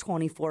 it's a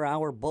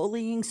 24-hour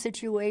bullying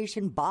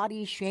situation,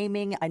 body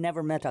shaming. I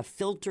never met a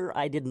filter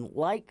I didn't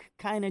like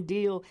kind of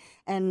deal.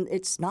 And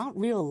it's not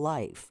real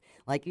life,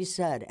 like you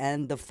said.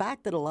 And the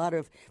fact that a lot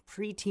of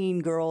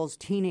preteen girls,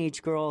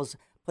 teenage girls,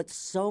 put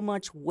so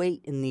much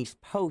weight in these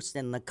posts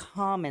and the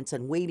comments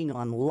and waiting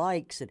on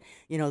likes. And,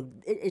 you know,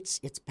 it's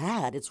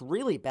bad. It's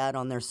really bad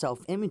on their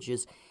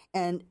self-images.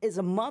 And as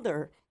a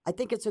mother, I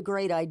think it's a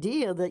great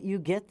idea that you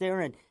get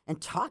there and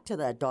talk to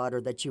that daughter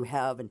that you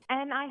have. And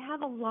I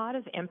have a lot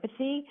of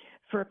empathy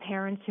for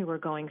parents who are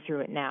going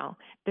through it now.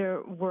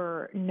 There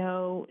were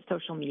no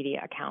social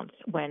media accounts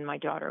when my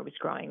daughter was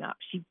growing up.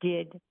 She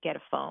did get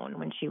a phone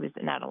when she was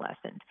an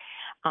adolescent.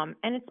 And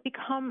it's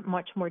become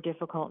much more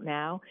difficult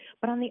now.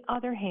 But on the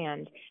other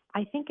hand,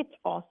 I think it's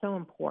also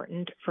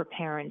important for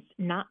parents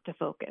not to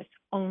focus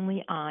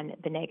only on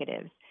the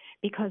negatives,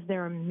 because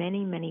there are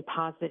many, many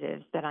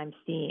positives that I'm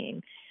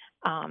seeing.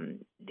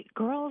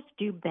 Girls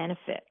do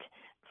benefit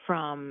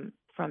from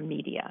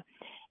media,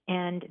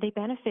 and they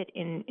benefit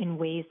in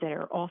ways that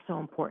are also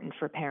important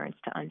for parents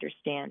to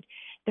understand.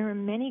 There are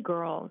many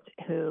girls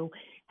who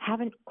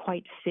haven't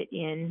quite fit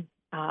in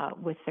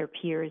with their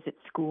peers at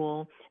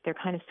school. They're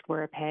kind of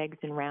square pegs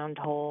in round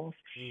holes.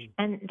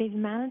 And they've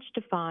managed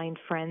to find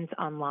friends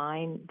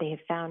online. They have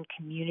found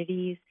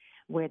communities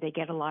where they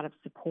get a lot of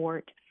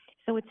support.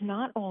 So it's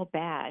not all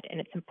bad, and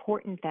it's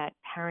important that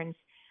parents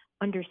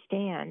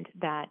understand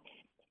that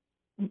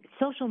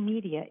social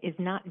media is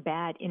not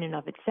bad in and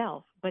of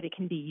itself, but it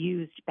can be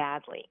used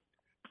badly,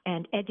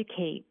 and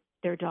educate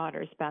their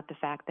daughters about the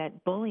fact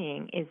that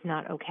bullying is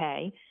not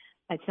okay.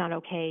 It's not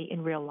okay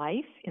in real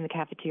life, in the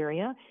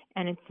cafeteria,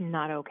 and it's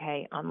not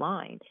okay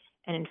online.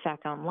 And in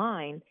fact,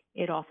 online,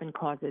 it often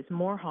causes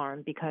more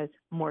harm because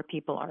more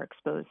people are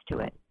exposed to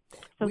it.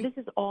 So this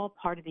is all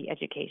part of the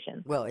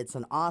education. Well, it's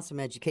an awesome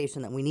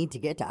education that we need to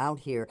get to out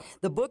here.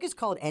 The book is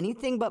called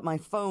Anything But My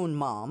Phone,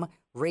 Mom,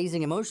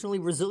 Raising Emotionally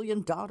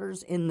Resilient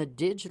Daughters in the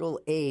Digital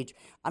Age.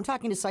 I'm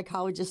talking to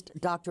psychologist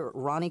Dr.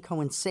 Ronnie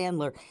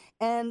Cohen-Sandler.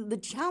 And the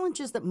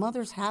challenges that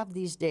mothers have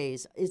these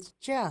days is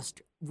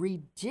just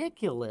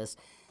ridiculous.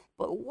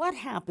 But what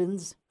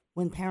happens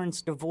when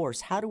parents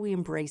divorce? How do we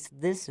embrace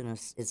this in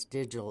its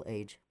digital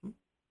age?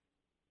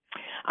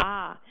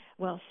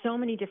 Well, so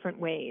many different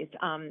ways.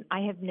 I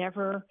have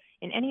never,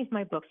 in any of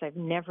my books, I've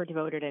never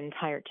devoted an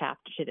entire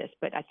chapter to this,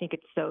 but I think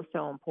it's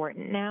so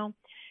important now.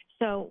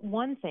 So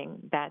one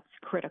thing that's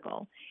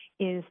critical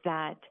is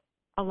that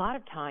a lot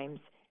of times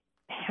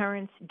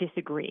parents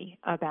disagree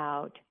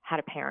about how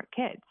to parent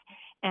kids,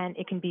 and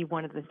it can be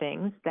one of the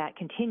things that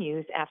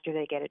continues after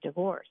they get a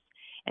divorce.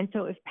 And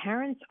so if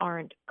parents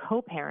aren't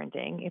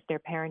co-parenting, if they're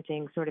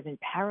parenting sort of in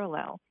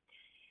parallel,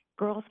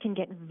 girls can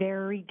get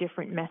very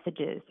different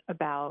messages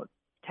about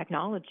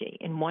technology.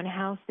 In one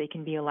house, they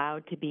can be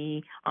allowed to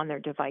be on their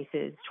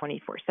devices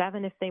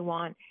 24/7 if they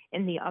want.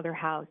 In the other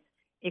house,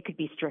 it could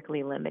be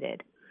strictly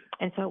limited.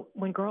 And so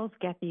when girls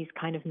get these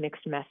kind of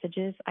mixed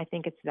messages, I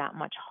think it's that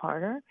much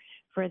harder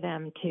for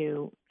them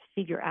to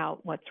figure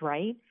out what's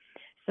right.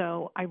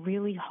 So I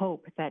really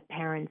hope that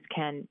parents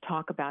can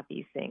talk about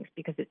these things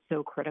because it's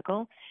so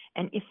critical.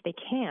 And if they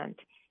can't,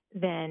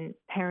 then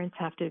parents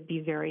have to be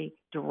very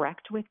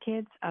direct with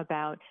kids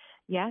about,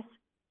 yes,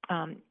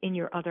 in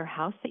your other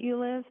house that you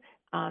live,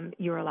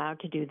 you're allowed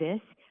to do this.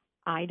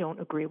 I don't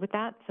agree with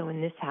that. So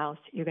in this house,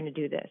 you're going to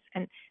do this.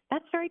 And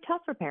that's very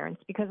tough for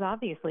parents because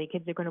obviously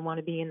kids are going to want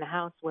to be in the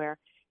house where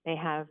they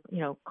have,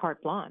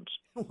 carte blanche.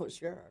 Well,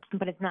 sure.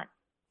 But it's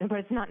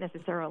not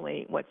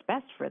necessarily what's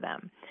best for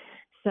them.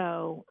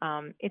 So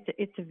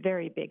it's a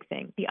very big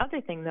thing. The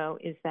other thing, though,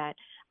 is that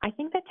I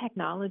think that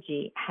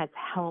technology has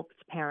helped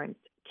parents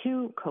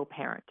to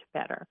co-parent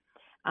better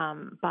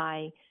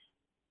by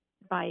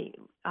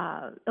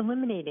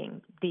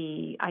eliminating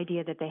the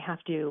idea that they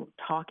have to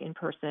talk in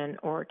person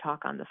or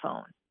talk on the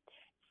phone.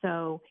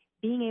 So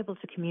being able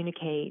to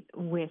communicate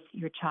with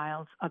your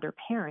child's other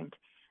parent,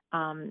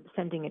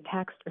 sending a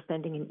text or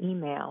sending an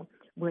email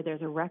where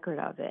there's a record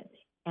of it,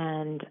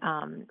 and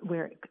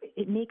where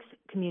it makes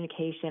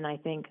communication, I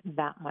think,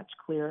 that much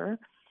clearer.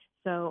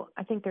 So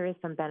I think there is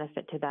some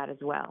benefit to that as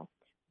well.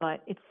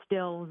 But it's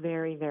still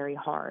very, very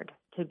hard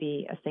to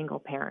be a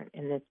single parent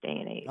in this day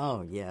and age.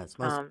 Oh, yes,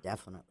 most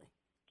definitely.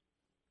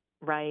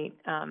 Right.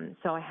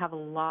 So I have a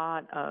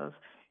lot of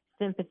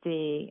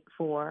sympathy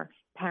for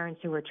parents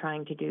who are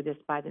trying to do this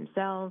by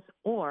themselves,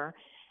 or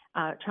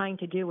trying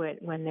to do it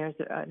when there's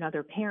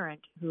another parent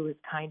who is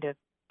kind of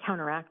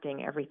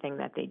counteracting everything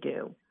that they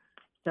do.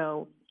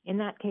 So in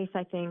that case,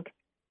 I think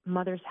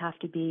mothers have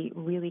to be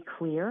really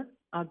clear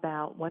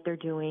about what they're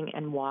doing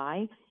and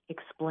why,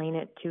 explain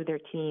it to their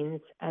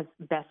teens as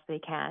best they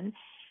can,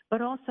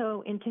 but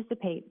also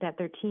anticipate that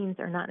their teens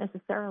are not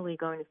necessarily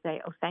going to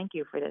say, "Oh, thank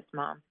you for this,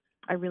 Mom.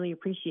 I really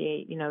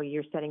appreciate,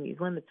 you're setting these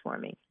limits for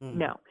me."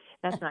 No,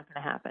 that's not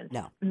going to happen.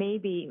 No.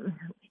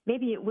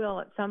 Maybe it will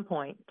at some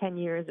point, 10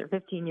 years or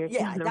 15 years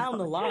down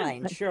the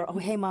line, sure. Oh,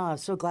 hey, Ma,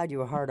 so glad you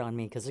were hard on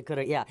me because it could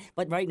have,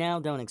 But right now,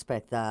 don't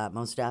expect that,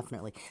 most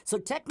definitely. So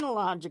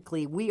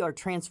technologically, we are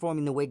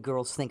transforming the way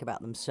girls think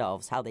about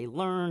themselves, how they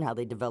learn, how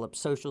they develop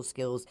social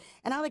skills,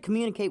 and how they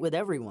communicate with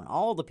everyone,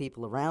 all the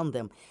people around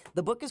them.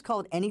 The book is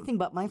called Anything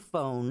But My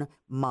Phone,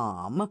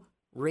 Mom: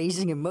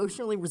 Raising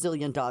Emotionally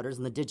Resilient Daughters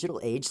in the Digital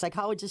Age.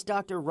 Psychologist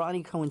Dr.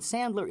 Roni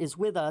Cohen-Sandler is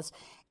with us.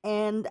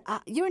 And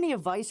you have any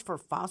advice for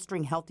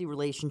fostering healthy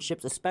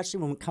relationships, especially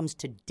when it comes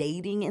to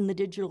dating in the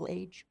digital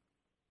age?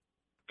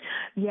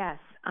 Yes,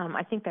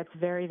 I think that's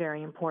very,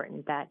 very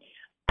important, that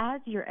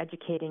as you're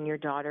educating your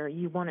daughter,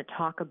 you want to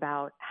talk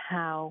about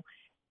how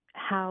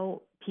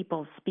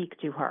people speak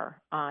to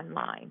her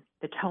online,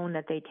 the tone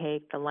that they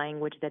take, the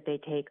language that they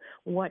take,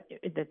 what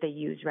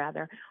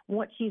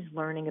she's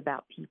learning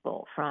about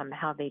people from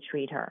how they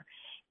treat her.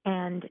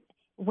 And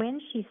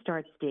when she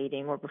starts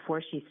dating, or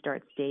before she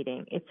starts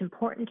dating, it's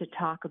important to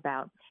talk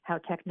about how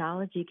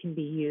technology can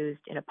be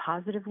used in a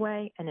positive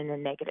way and in a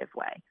negative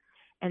way.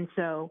 And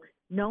so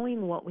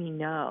knowing what we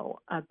know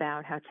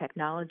about how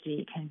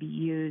technology can be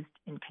used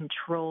in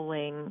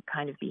controlling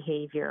kind of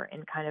behavior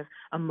and kind of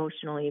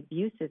emotionally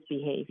abusive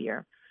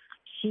behavior,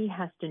 she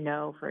has to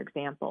know, for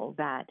example,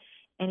 that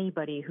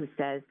anybody who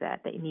says that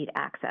they need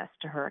access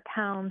to her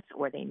accounts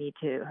or they need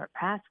her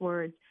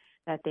passwords,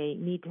 that they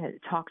need to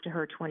talk to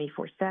her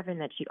 24/7,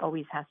 that she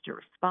always has to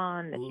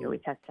respond, that she always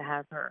has to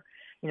have her,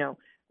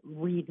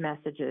 read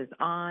messages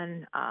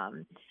on.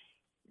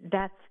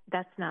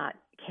 That's not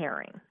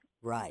caring.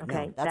 Right.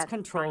 Okay. No, that's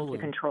controlling. To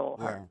control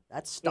her. Yeah,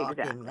 that's stalking.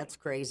 Exactly. That's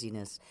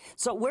craziness.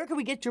 So where can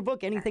we get your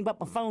book, Anything But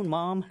My Phone,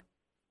 Mom?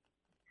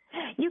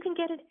 You can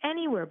get it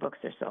anywhere books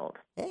are sold.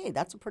 Hey,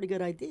 that's a pretty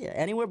good idea.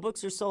 Anywhere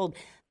books are sold.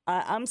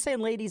 I'm saying,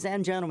 ladies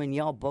and gentlemen,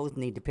 y'all both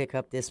need to pick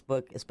up this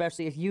book,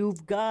 especially if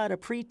you've got a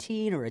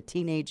preteen or a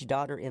teenage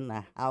daughter in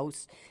the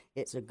house.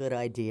 It's a good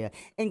idea.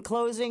 In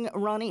closing,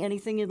 Roni,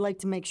 anything you'd like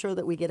to make sure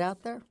that we get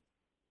out there?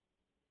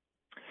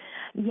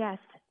 Yes.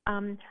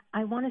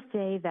 I want to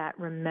say that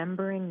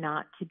remembering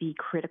not to be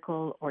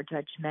critical or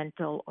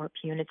judgmental or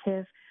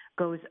punitive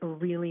goes a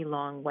really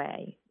long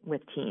way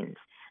with teens.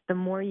 The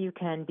more you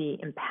can be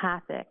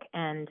empathic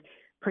and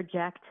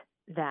project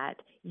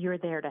that you're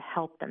there to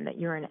help them, that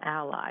you're an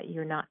ally,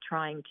 you're not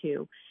trying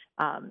to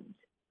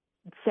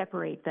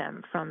separate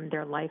them from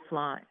their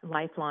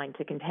lifeline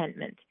to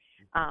contentment,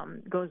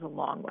 goes a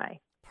long way.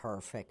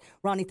 Perfect.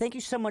 Roni, thank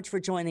you so much for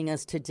joining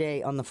us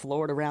today on the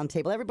Florida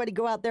Roundtable. Everybody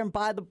go out there and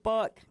buy the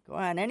book. Go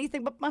on,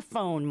 Anything But My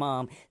Phone,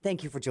 Mom.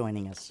 Thank you for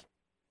joining us.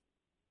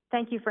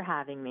 Thank you for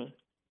having me.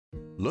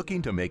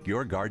 Looking to make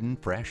your garden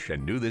fresh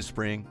and new this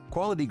spring?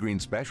 Quality Green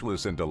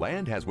Specialist in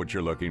DeLand has what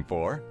you're looking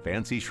for.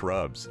 Fancy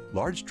shrubs,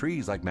 large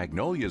trees like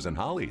magnolias and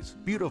hollies,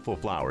 beautiful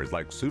flowers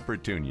like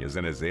supertunias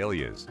and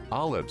azaleas,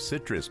 olives,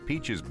 citrus,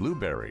 peaches,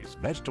 blueberries,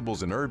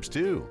 vegetables and herbs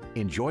too.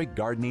 Enjoy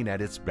gardening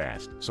at its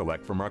best.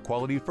 Select from our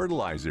quality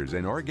fertilizers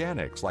and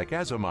organics like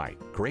azomite.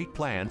 Great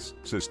plants,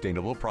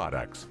 sustainable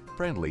products.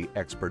 Friendly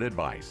expert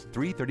advice.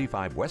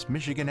 335 West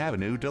Michigan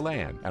Avenue,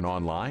 DeLand, and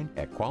online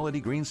at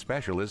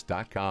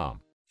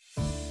qualitygreenspecialist.com.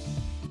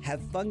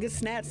 Have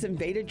fungus gnats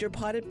invaded your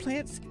potted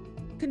plants?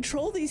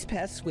 Control these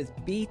pests with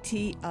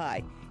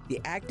BTI, the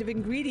active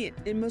ingredient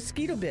in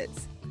mosquito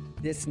bits.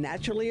 This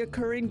naturally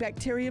occurring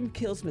bacterium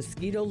kills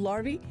mosquito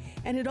larvae,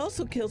 and it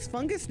also kills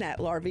fungus gnat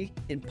larvae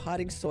in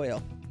potting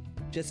soil.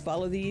 Just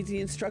follow the easy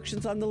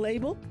instructions on the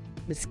label.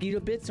 Mosquito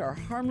bits are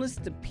harmless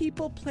to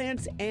people,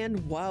 plants,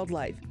 and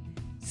wildlife.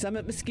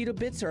 Summit mosquito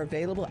bits are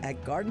available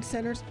at garden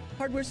centers,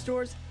 hardware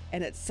stores,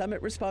 and at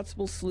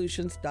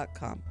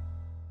summitresponsiblesolutions.com.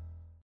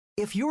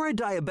 If you're a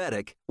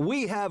diabetic,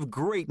 we have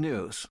great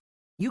news.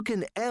 You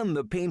can end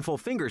the painful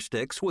finger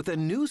sticks with a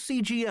new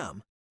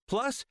CGM.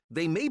 Plus,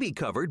 they may be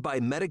covered by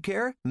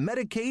Medicare,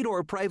 Medicaid,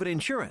 or private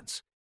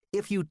insurance.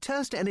 If you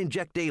test and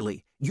inject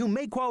daily, you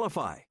may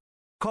qualify.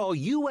 Call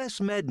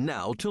US Med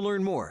now to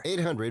learn more.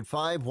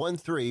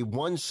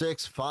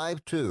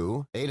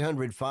 800-513-1652.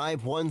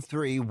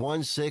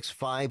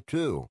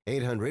 800-513-1652.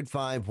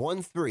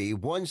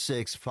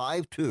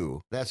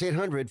 800-513-1652. That's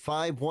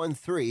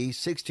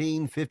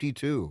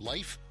 800-513-1652.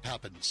 Life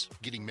happens.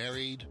 Getting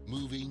married,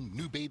 moving,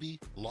 new baby,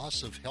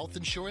 loss of health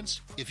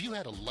insurance. If you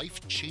had a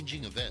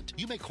life-changing event,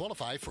 you may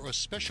qualify for a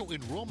special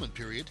enrollment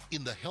period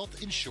in the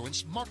health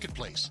insurance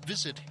marketplace.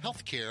 Visit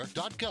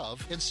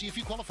healthcare.gov and see if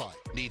you qualify.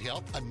 Need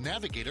help? A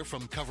navigator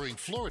from Covering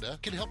Florida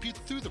can help you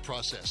through the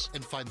process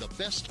and find the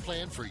best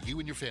plan for you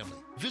and your family.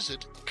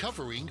 Visit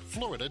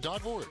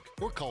coveringflorida.org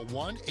or call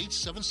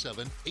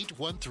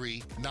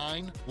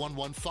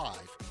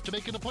 1-877-813-9115 to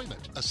make an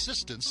appointment.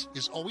 Assistance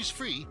is always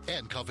free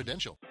and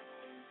confidential.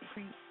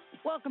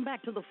 Welcome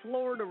back to the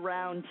Florida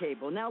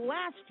Roundtable. Now,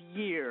 last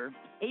year,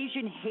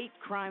 Asian hate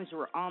crimes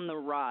were on the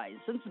rise.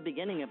 Since the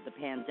beginning of the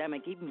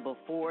pandemic, even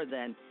before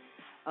then,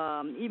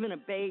 even a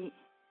Bay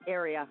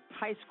Area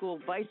high school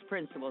vice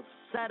principal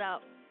set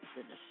out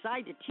to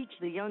decide to teach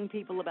the young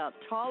people about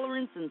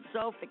tolerance and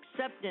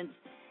self-acceptance.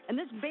 And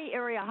this Bay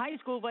Area high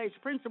school vice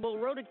principal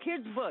wrote a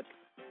kid's book,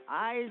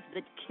 Eyes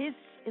That Kiss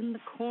in the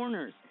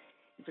Corners.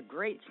 It's a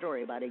great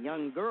story about a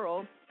young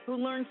girl who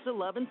learns to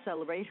love and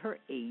celebrate her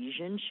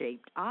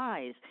Asian-shaped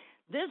eyes.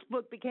 This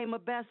book became a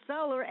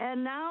bestseller,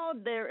 and now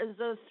there is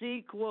a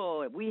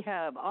sequel. We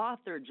have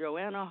author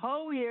Joanna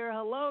Ho here.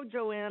 Hello,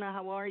 Joanna.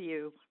 How are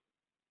you?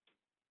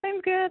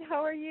 I'm good.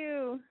 How are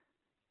you?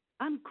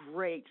 I'm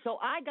great. So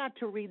I got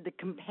to read the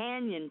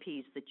companion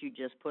piece that you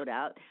just put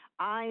out,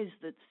 Eyes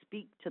That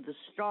Speak to the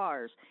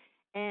Stars.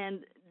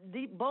 And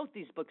both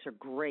these books are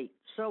great.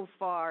 So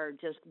far,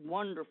 just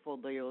wonderful.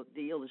 The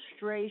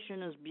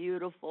illustration is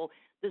beautiful.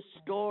 The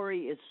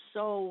story is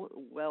so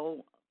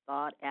well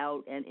thought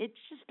out, and it's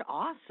just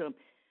awesome.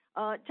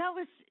 Tell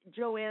us,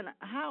 Joanne,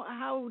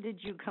 how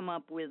did you come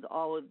up with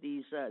all of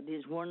these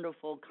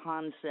wonderful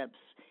concepts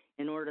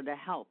in order to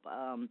help,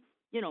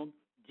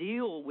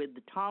 deal with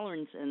the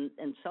tolerance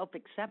and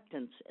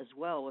self-acceptance as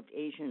well of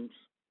Asians?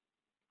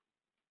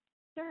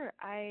 Sure.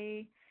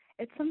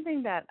 It's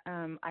something that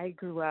I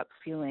grew up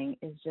feeling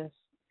is just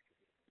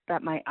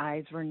that my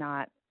eyes were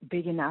not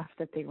big enough,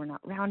 that they were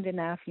not round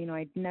enough.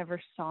 I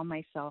never saw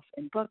myself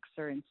in books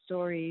or in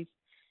stories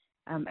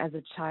as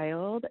a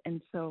child.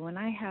 And so when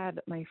I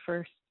had my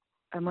first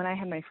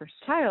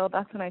child,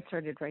 that's when I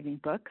started writing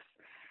books.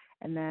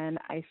 And then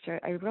I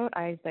wrote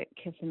Eyes That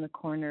Kiss in the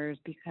Corners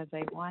because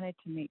I wanted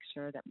to make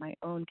sure that my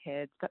own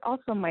kids, but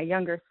also my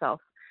younger self,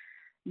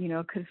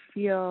 could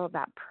feel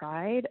that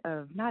pride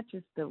of not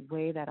just the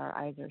way that our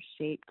eyes are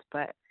shaped,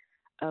 but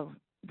of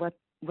what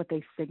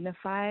they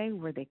signify,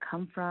 where they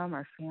come from,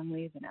 our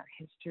families and our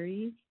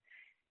histories.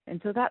 And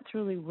so that's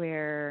really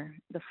where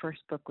the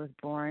first book was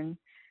born.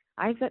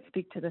 Eyes That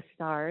Speak to the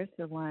Stars,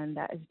 the one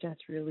that is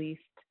just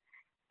released,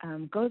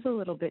 goes a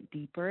little bit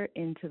deeper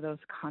into those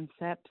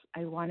concepts.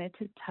 I wanted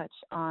to touch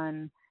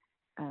on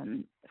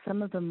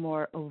some of the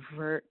more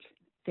overt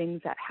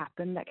things that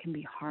happen that can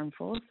be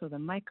harmful. So the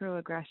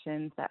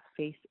microaggressions that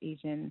face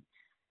Asian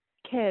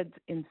kids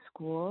in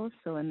school.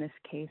 So in this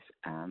case,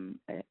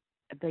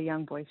 the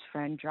young boy's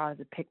friend draws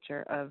a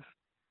picture of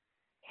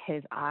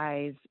his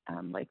eyes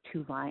like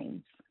two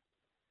lines.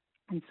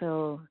 And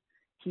so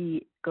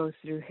he goes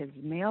through his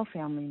male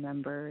family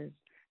members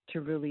to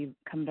really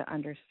come to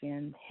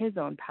understand his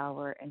own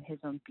power and his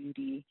own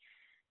beauty.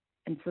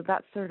 And so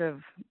that's sort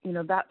of,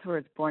 that's where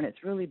it's born.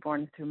 It's really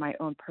born through my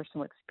own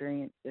personal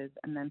experiences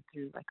and then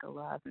through like a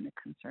love and a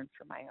concern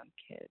for my own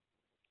kids.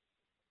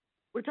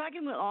 We're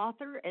talking with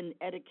author and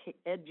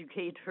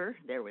educator.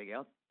 There we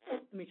go.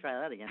 Let me try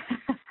that again.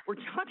 We're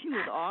talking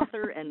with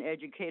author and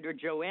educator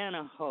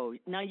Joanna Ho.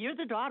 Now, you're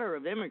the daughter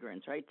of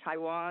immigrants, right?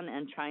 Taiwan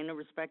and China,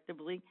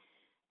 respectively.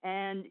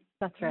 And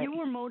that's right. You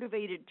were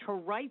motivated to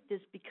write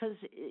this because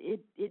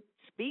it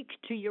speaks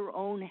to your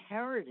own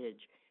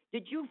heritage.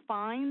 Did you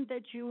find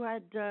that you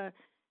had a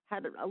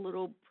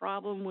little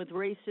problem with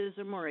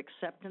racism or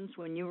acceptance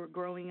when you were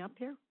growing up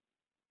here?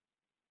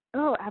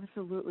 Oh,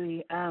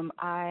 absolutely.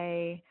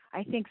 I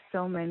think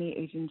so many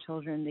Asian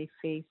children, they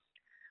face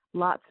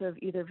lots of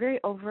either very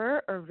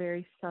overt or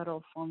very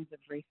subtle forms of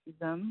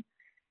racism.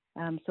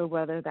 So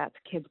whether that's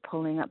kids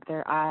pulling up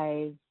their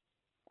eyes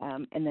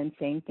and then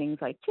saying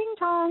things like ching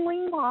chong,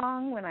 wing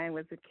wong when I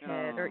was a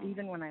kid, or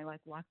even when I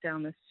walked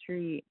down the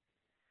street,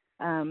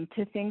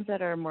 to things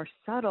that are more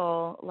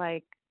subtle,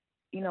 like,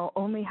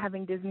 only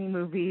having Disney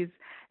movies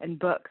and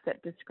books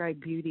that describe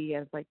beauty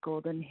as like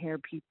golden hair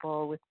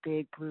people with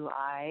big blue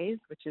eyes,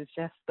 which is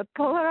just the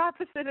polar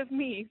opposite of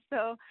me.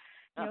 So,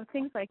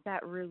 things like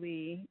that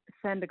really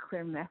send a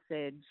clear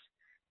message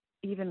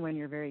even when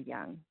you're very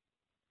young.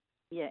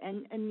 Yeah,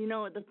 and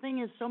the thing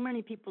is, so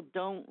many people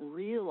don't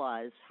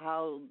realize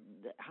how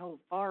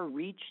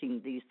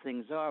far-reaching these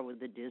things are with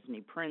the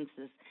Disney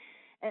princess.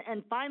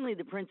 And finally,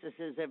 the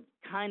princesses have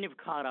kind of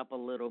caught up a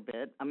little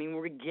bit. I mean,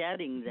 we're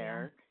getting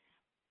there,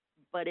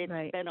 but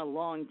it's been a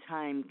long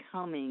time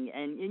coming.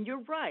 And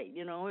you're right,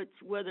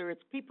 it's whether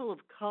it's people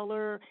of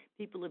color,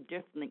 people of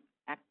different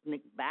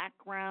ethnic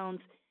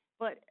backgrounds,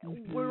 But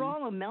we're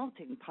all a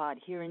melting pot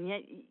here, and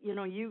yet, you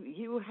know,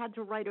 you had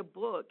to write a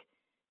book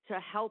to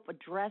help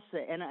address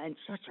it, and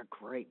such a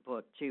great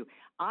book too.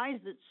 Eyes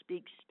that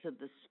speak to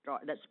the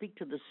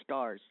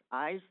stars.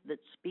 Eyes that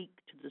speak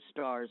to the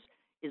stars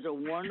is a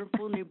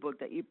wonderful new book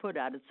that you put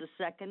out. It's the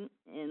second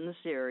in the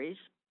series.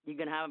 You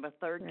can have a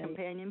third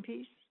companion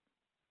piece.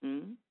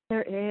 Mm-hmm.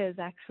 There is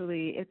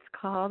actually. It's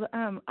called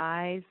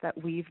Eyes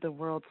That Weave the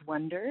World's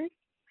Wonders,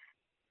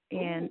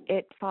 and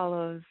it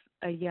follows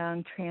a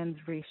young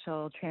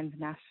transracial,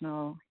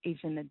 transnational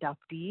Asian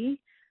adoptee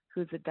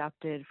who's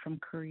adopted from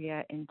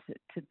Korea into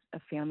a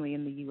family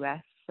in the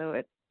U.S. So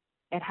it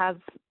has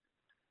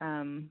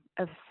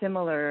a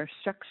similar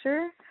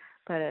structure,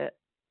 but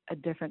a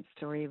different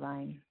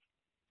storyline.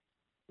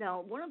 Now,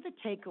 one of the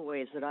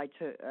takeaways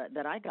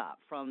that I got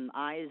from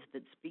Eyes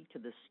That Speak to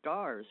the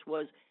Stars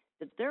was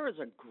that there is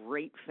a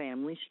great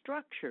family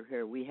structure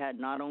here. We had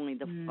not only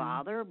the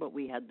father, but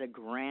we had the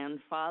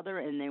grandfather,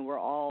 and they were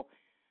all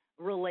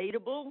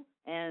relatable.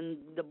 And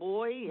the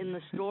boy in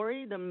the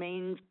story,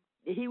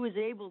 he was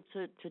able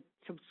to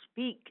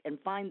speak and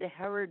find the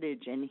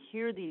heritage and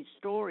hear these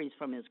stories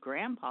from his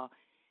grandpa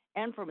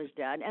and from his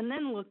dad, and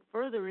then look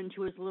further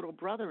into his little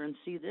brother and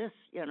see this,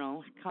 you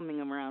know, coming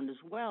around as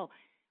well.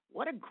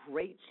 What a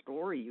great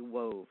story you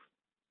wove.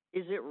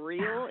 Is it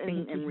real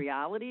in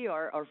reality?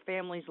 Are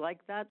families like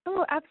that?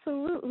 Oh,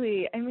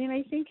 absolutely. I mean,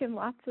 I think in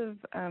lots of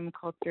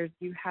cultures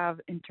you have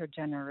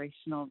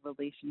intergenerational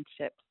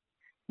relationships.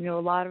 You know,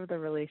 a lot of the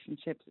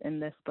relationships in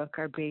this book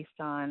are based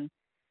on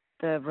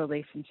the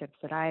relationships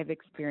that I've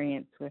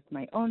experienced with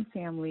my own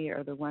family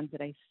or the ones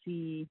that I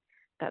see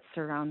that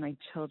surround my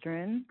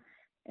children.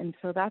 And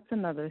so that's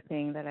another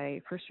thing that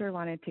I for sure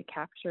wanted to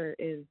capture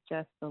is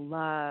just the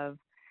love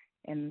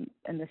and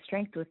the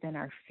strength within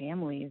our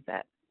families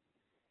that,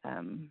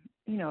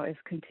 you know, is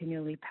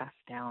continually passed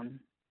down.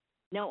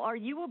 Now, are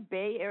you a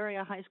Bay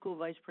Area high school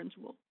vice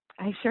principal?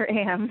 I sure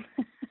am.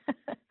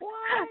 What?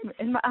 I'm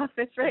in my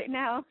office right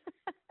now.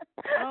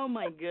 Oh,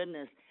 my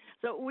goodness.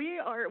 So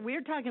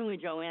we're talking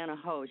with Joanna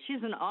Ho.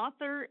 She's an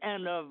author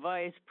and a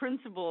vice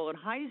principal at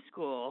high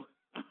school.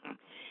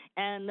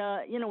 And,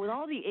 you know, with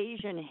all the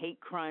Asian hate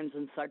crimes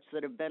and such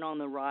that have been on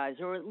the rise,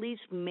 or at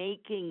least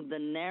making the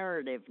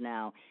narrative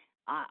now,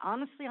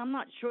 honestly, I'm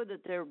not sure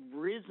that they've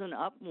risen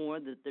up more,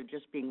 that they're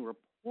just being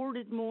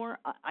reported more.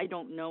 I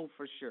don't know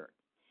for sure.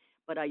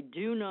 But I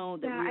do know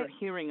that we are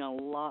hearing a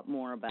lot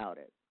more about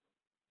it.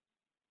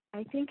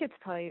 I think it's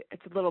a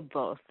little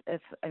both,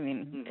 if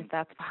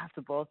that's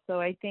possible. So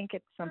I think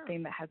it's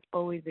something that has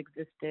always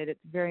existed. It's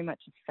very much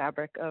a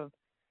fabric of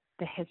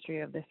the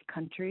history of this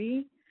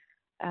country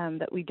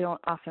that we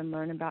don't often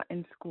learn about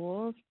in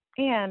schools.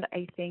 And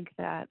I think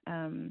that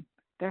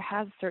there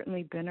has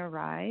certainly been a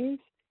rise.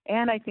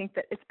 And I think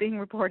that it's being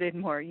reported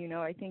more. You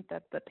know, I think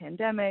that the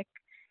pandemic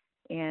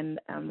and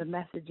the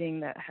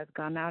messaging that has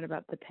gone out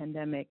about the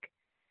pandemic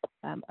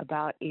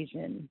about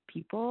Asian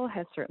people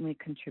has certainly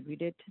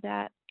contributed to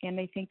that. And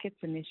I think it's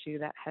an issue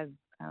that has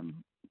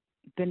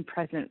been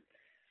present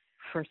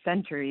for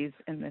centuries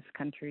in this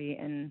country.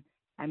 And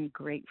I'm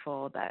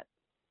grateful that,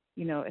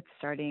 you know, it's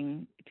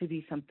starting to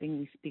be something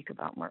we speak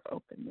about more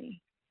openly.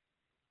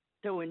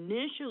 So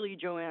initially,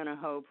 Joanna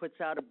Ho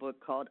puts out a book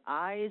called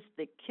Eyes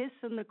That Kiss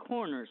in the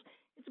Corners.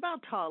 It's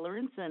about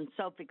tolerance and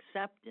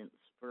self-acceptance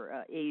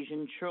for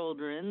Asian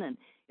children, and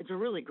it's a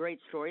really great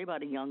story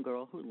about a young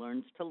girl who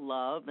learns to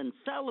love and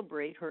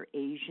celebrate her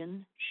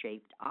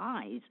Asian-shaped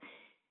eyes.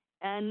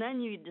 And then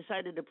you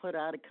decided to put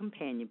out a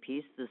companion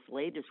piece, this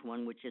latest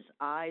one, which is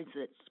Eyes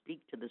That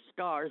Speak to the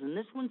Stars, and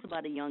this one's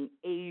about a young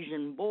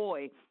Asian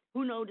boy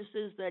who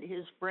notices that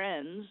his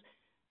friends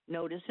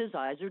notice his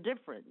eyes are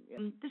different.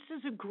 And this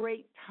is a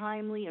great,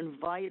 timely, and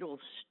vital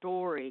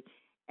story.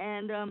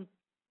 And I'm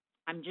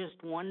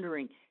just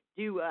wondering,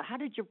 how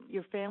did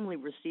your family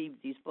receive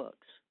these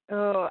books?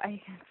 Oh,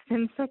 it's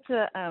been such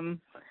a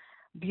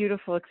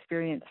beautiful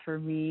experience for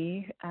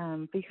me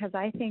because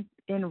I think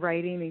in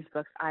writing these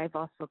books, I've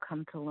also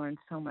come to learn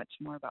so much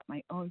more about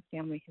my own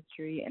family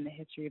history and the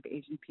history of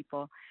Asian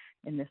people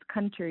in this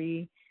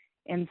country.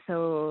 And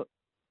so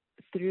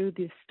through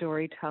this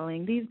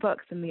storytelling, these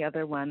books and the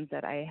other ones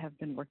that I have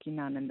been working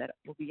on and that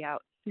will be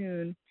out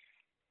soon,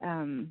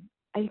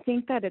 I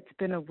think that it's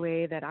been a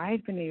way that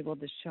I've been able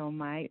to show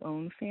my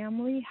own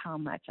family how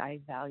much I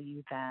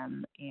value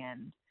them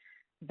and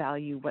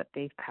value what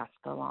they've passed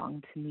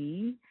along to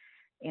me.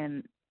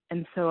 And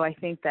so I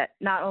think that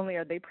not only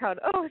are they proud,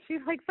 oh,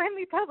 she's like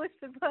finally published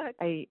a book,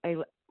 I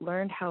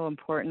learned how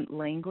important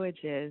language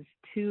is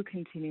to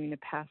continuing to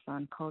pass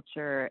on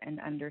culture and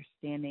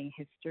understanding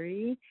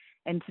history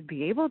and to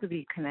be able to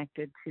be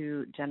connected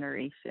to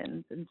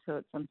generations. And so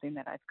it's something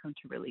that I've come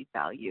to really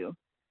value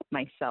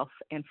myself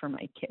and for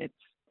my kids.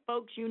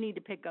 Folks, you need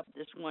to pick up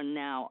this one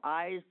now,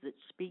 Eyes That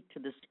Speak to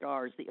the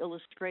Stars. The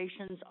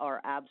illustrations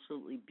are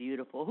absolutely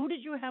beautiful. Who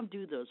did you have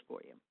do those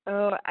for you?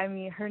 Oh, I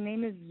mean, her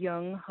name is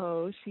Young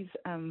Ho. She's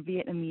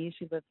Vietnamese.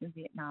 She lives in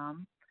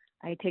Vietnam.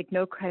 I take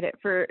no credit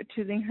for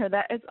choosing her.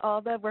 That is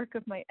all the work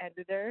of my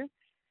editor.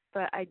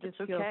 but I just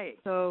feel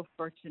so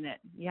fortunate.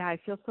 Yeah, I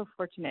feel so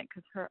fortunate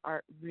because her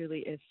art really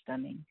is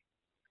stunning.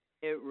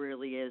 It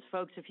really is.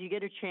 Folks, if you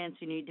get a chance,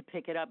 you need to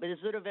pick it up. Is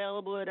it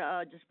available at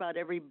just about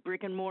every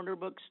brick-and-mortar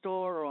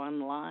bookstore or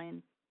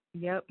online?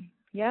 Yep,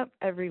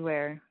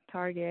 everywhere.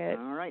 Target.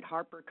 All right,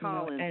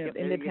 HarperCollins. And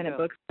independent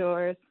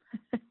bookstores.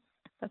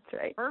 That's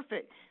right.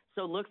 Perfect.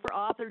 So look for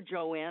author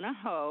Joanna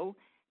Ho.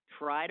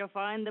 Try to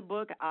find the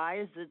book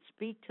Eyes That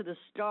Speak to the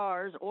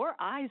Stars or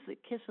Eyes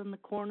That Kiss in the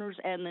Corners.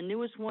 And the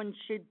newest one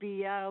should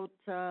be out,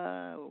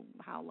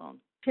 how long?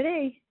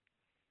 Today.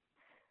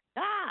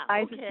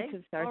 Eyes okay. That Speak to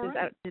the Stars is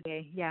out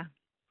today, yeah.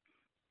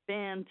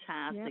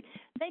 Fantastic.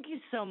 Yep. Thank you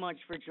so much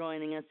for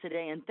joining us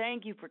today, and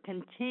thank you for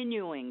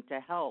continuing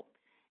to help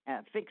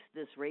fix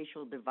this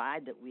racial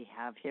divide that we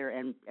have here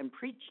and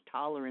preach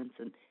tolerance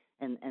and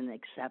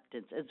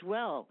acceptance as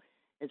well.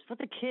 It's for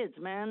the kids,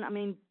 man. I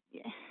mean,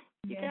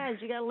 you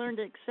guys, you got to learn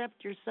to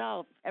accept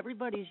yourself.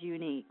 Everybody's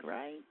unique,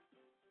 right?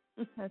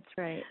 That's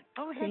right.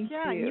 Oh, heck Thank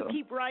yeah. you. You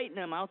keep writing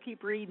them. I'll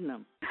keep reading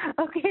them.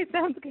 Okay,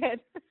 sounds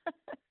good.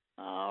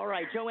 All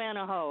right.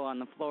 Joanna Ho on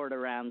the Florida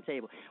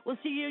Roundtable. We'll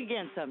see you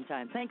again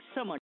sometime. Thanks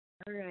so much.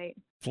 All right.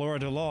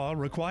 Florida law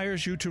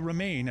requires you to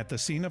remain at the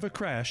scene of a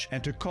crash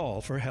and to call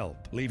for help.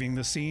 Leaving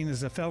the scene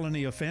is a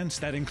felony offense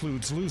that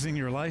includes losing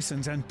your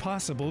license and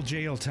possible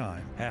jail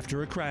time.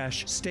 After a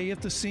crash, stay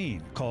at the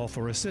scene, call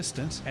for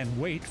assistance,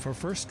 and wait for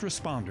first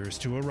responders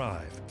to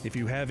arrive. If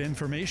you have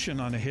information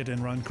on a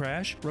hit-and-run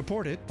crash,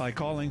 report it by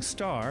calling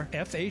STAR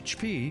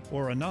FHP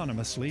or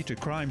anonymously to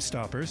Crime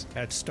Stoppers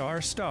at **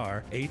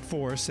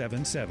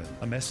 8477.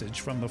 A message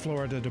from the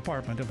Florida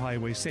Department of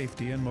Highway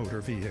Safety and Motor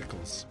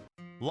Vehicles.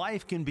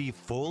 Life can be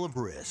full of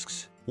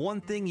risks.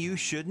 One thing you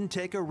shouldn't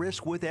take a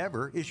risk with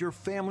ever is your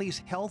family's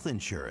health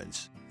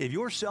insurance. If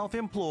you're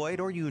self-employed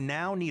or you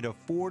now need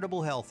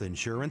affordable health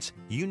insurance,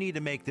 you need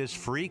to make this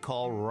free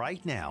call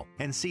right now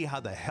and see how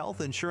the Health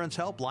Insurance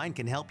Helpline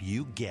can help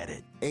you get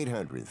it.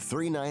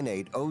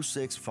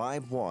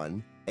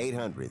 800-398-0651.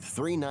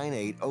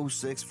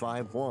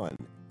 800-398-0651.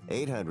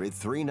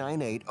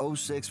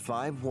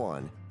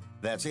 800-398-0651.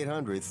 That's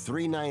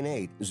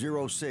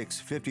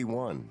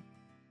 800-398-0651.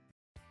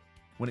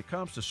 When it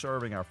comes to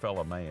serving our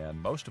fellow man,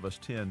 most of us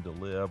tend to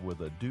live with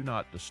a do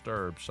not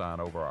disturb sign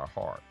over our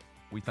heart.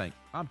 We think,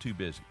 I'm too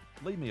busy,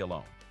 leave me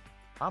alone.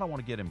 I don't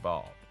want to get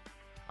involved.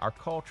 Our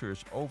culture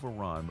is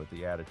overrun with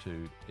the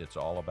attitude, it's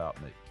all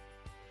about me.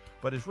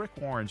 But as Rick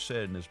Warren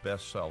said in his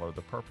bestseller,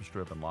 The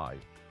Purpose-Driven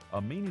Life, a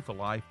meaningful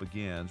life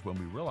begins when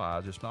we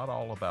realize it's not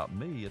all about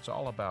me, it's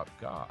all about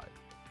God.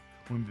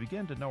 When we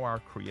begin to know our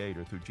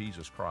Creator through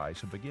Jesus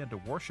Christ and begin to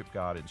worship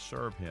God and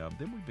serve Him,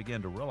 then we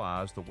begin to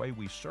realize the way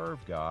we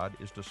serve God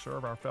is to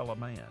serve our fellow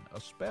man,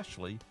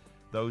 especially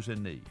those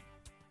in need.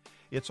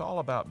 It's all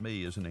about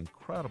me is an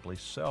incredibly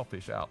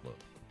selfish outlook.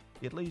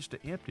 It leads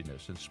to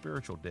emptiness and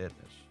spiritual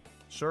deadness.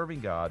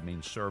 Serving God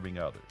means serving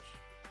others.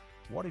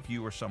 What if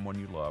you or someone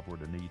you love were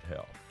to need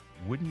help?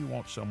 Wouldn't you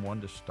want someone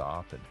to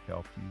stop and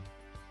help you?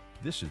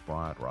 This is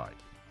Bryant Wright,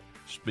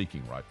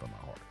 speaking right from the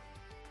heart.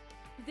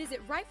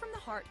 Visit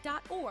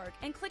rightfromtheheart.org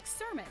and click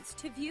Sermons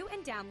to view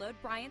and download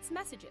Bryant's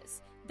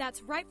messages. That's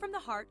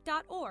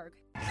rightfromtheheart.org.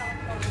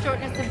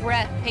 Shortness of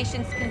breath,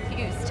 patient's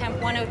confused, temp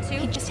 102.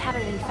 He just had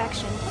an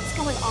infection. What's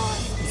going on?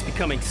 He's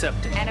becoming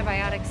septic.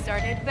 Antibiotics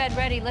started. Bed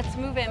ready, let's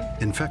move him.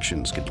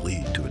 Infections can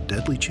lead to a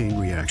deadly chain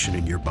reaction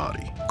in your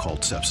body called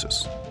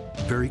sepsis.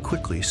 Very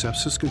quickly,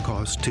 sepsis can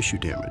cause tissue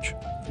damage,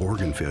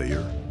 organ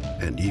failure,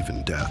 and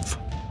even death.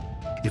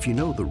 If you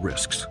know the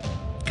risks,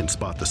 can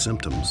spot the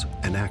symptoms,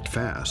 and act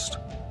fast,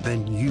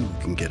 then you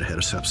can get ahead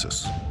of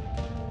sepsis.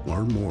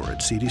 Learn more at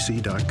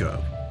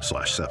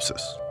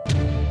cdc.gov/sepsis.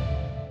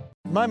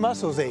 My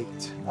muscles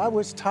ached. I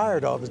was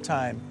tired all the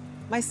time.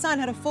 My son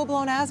had a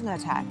full-blown asthma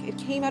attack. It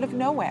came out of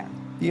nowhere.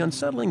 The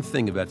unsettling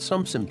thing about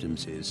some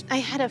symptoms is I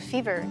had a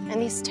fever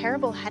and these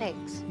terrible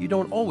headaches. you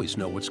don't always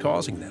know what's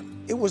causing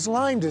them. It was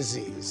Lyme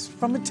disease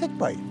from a tick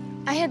bite.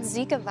 I had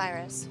Zika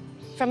virus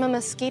from a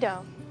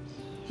mosquito.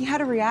 He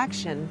had a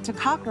reaction to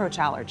cockroach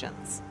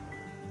allergens.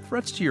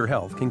 Threats to your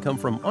health can come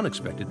from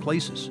unexpected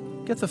places.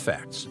 Get the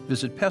facts.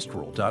 Visit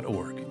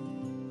pestworld.org.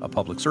 A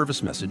public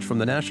service message from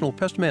the National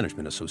Pest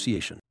Management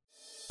Association.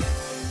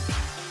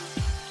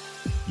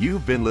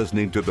 You've been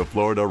listening to the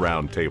Florida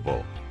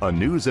Roundtable, a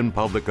news and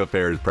public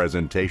affairs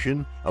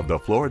presentation of the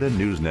Florida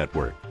News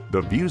Network.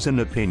 The views and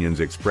opinions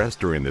expressed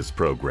during this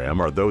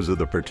program are those of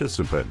the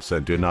participants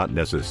and do not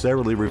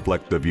necessarily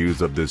reflect the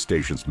views of this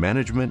station's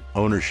management,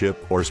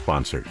 ownership, or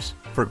sponsors.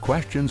 For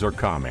questions or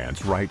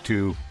comments, write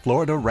to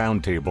Florida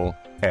Roundtable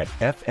at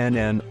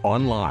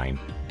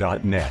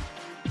fnnonline.net.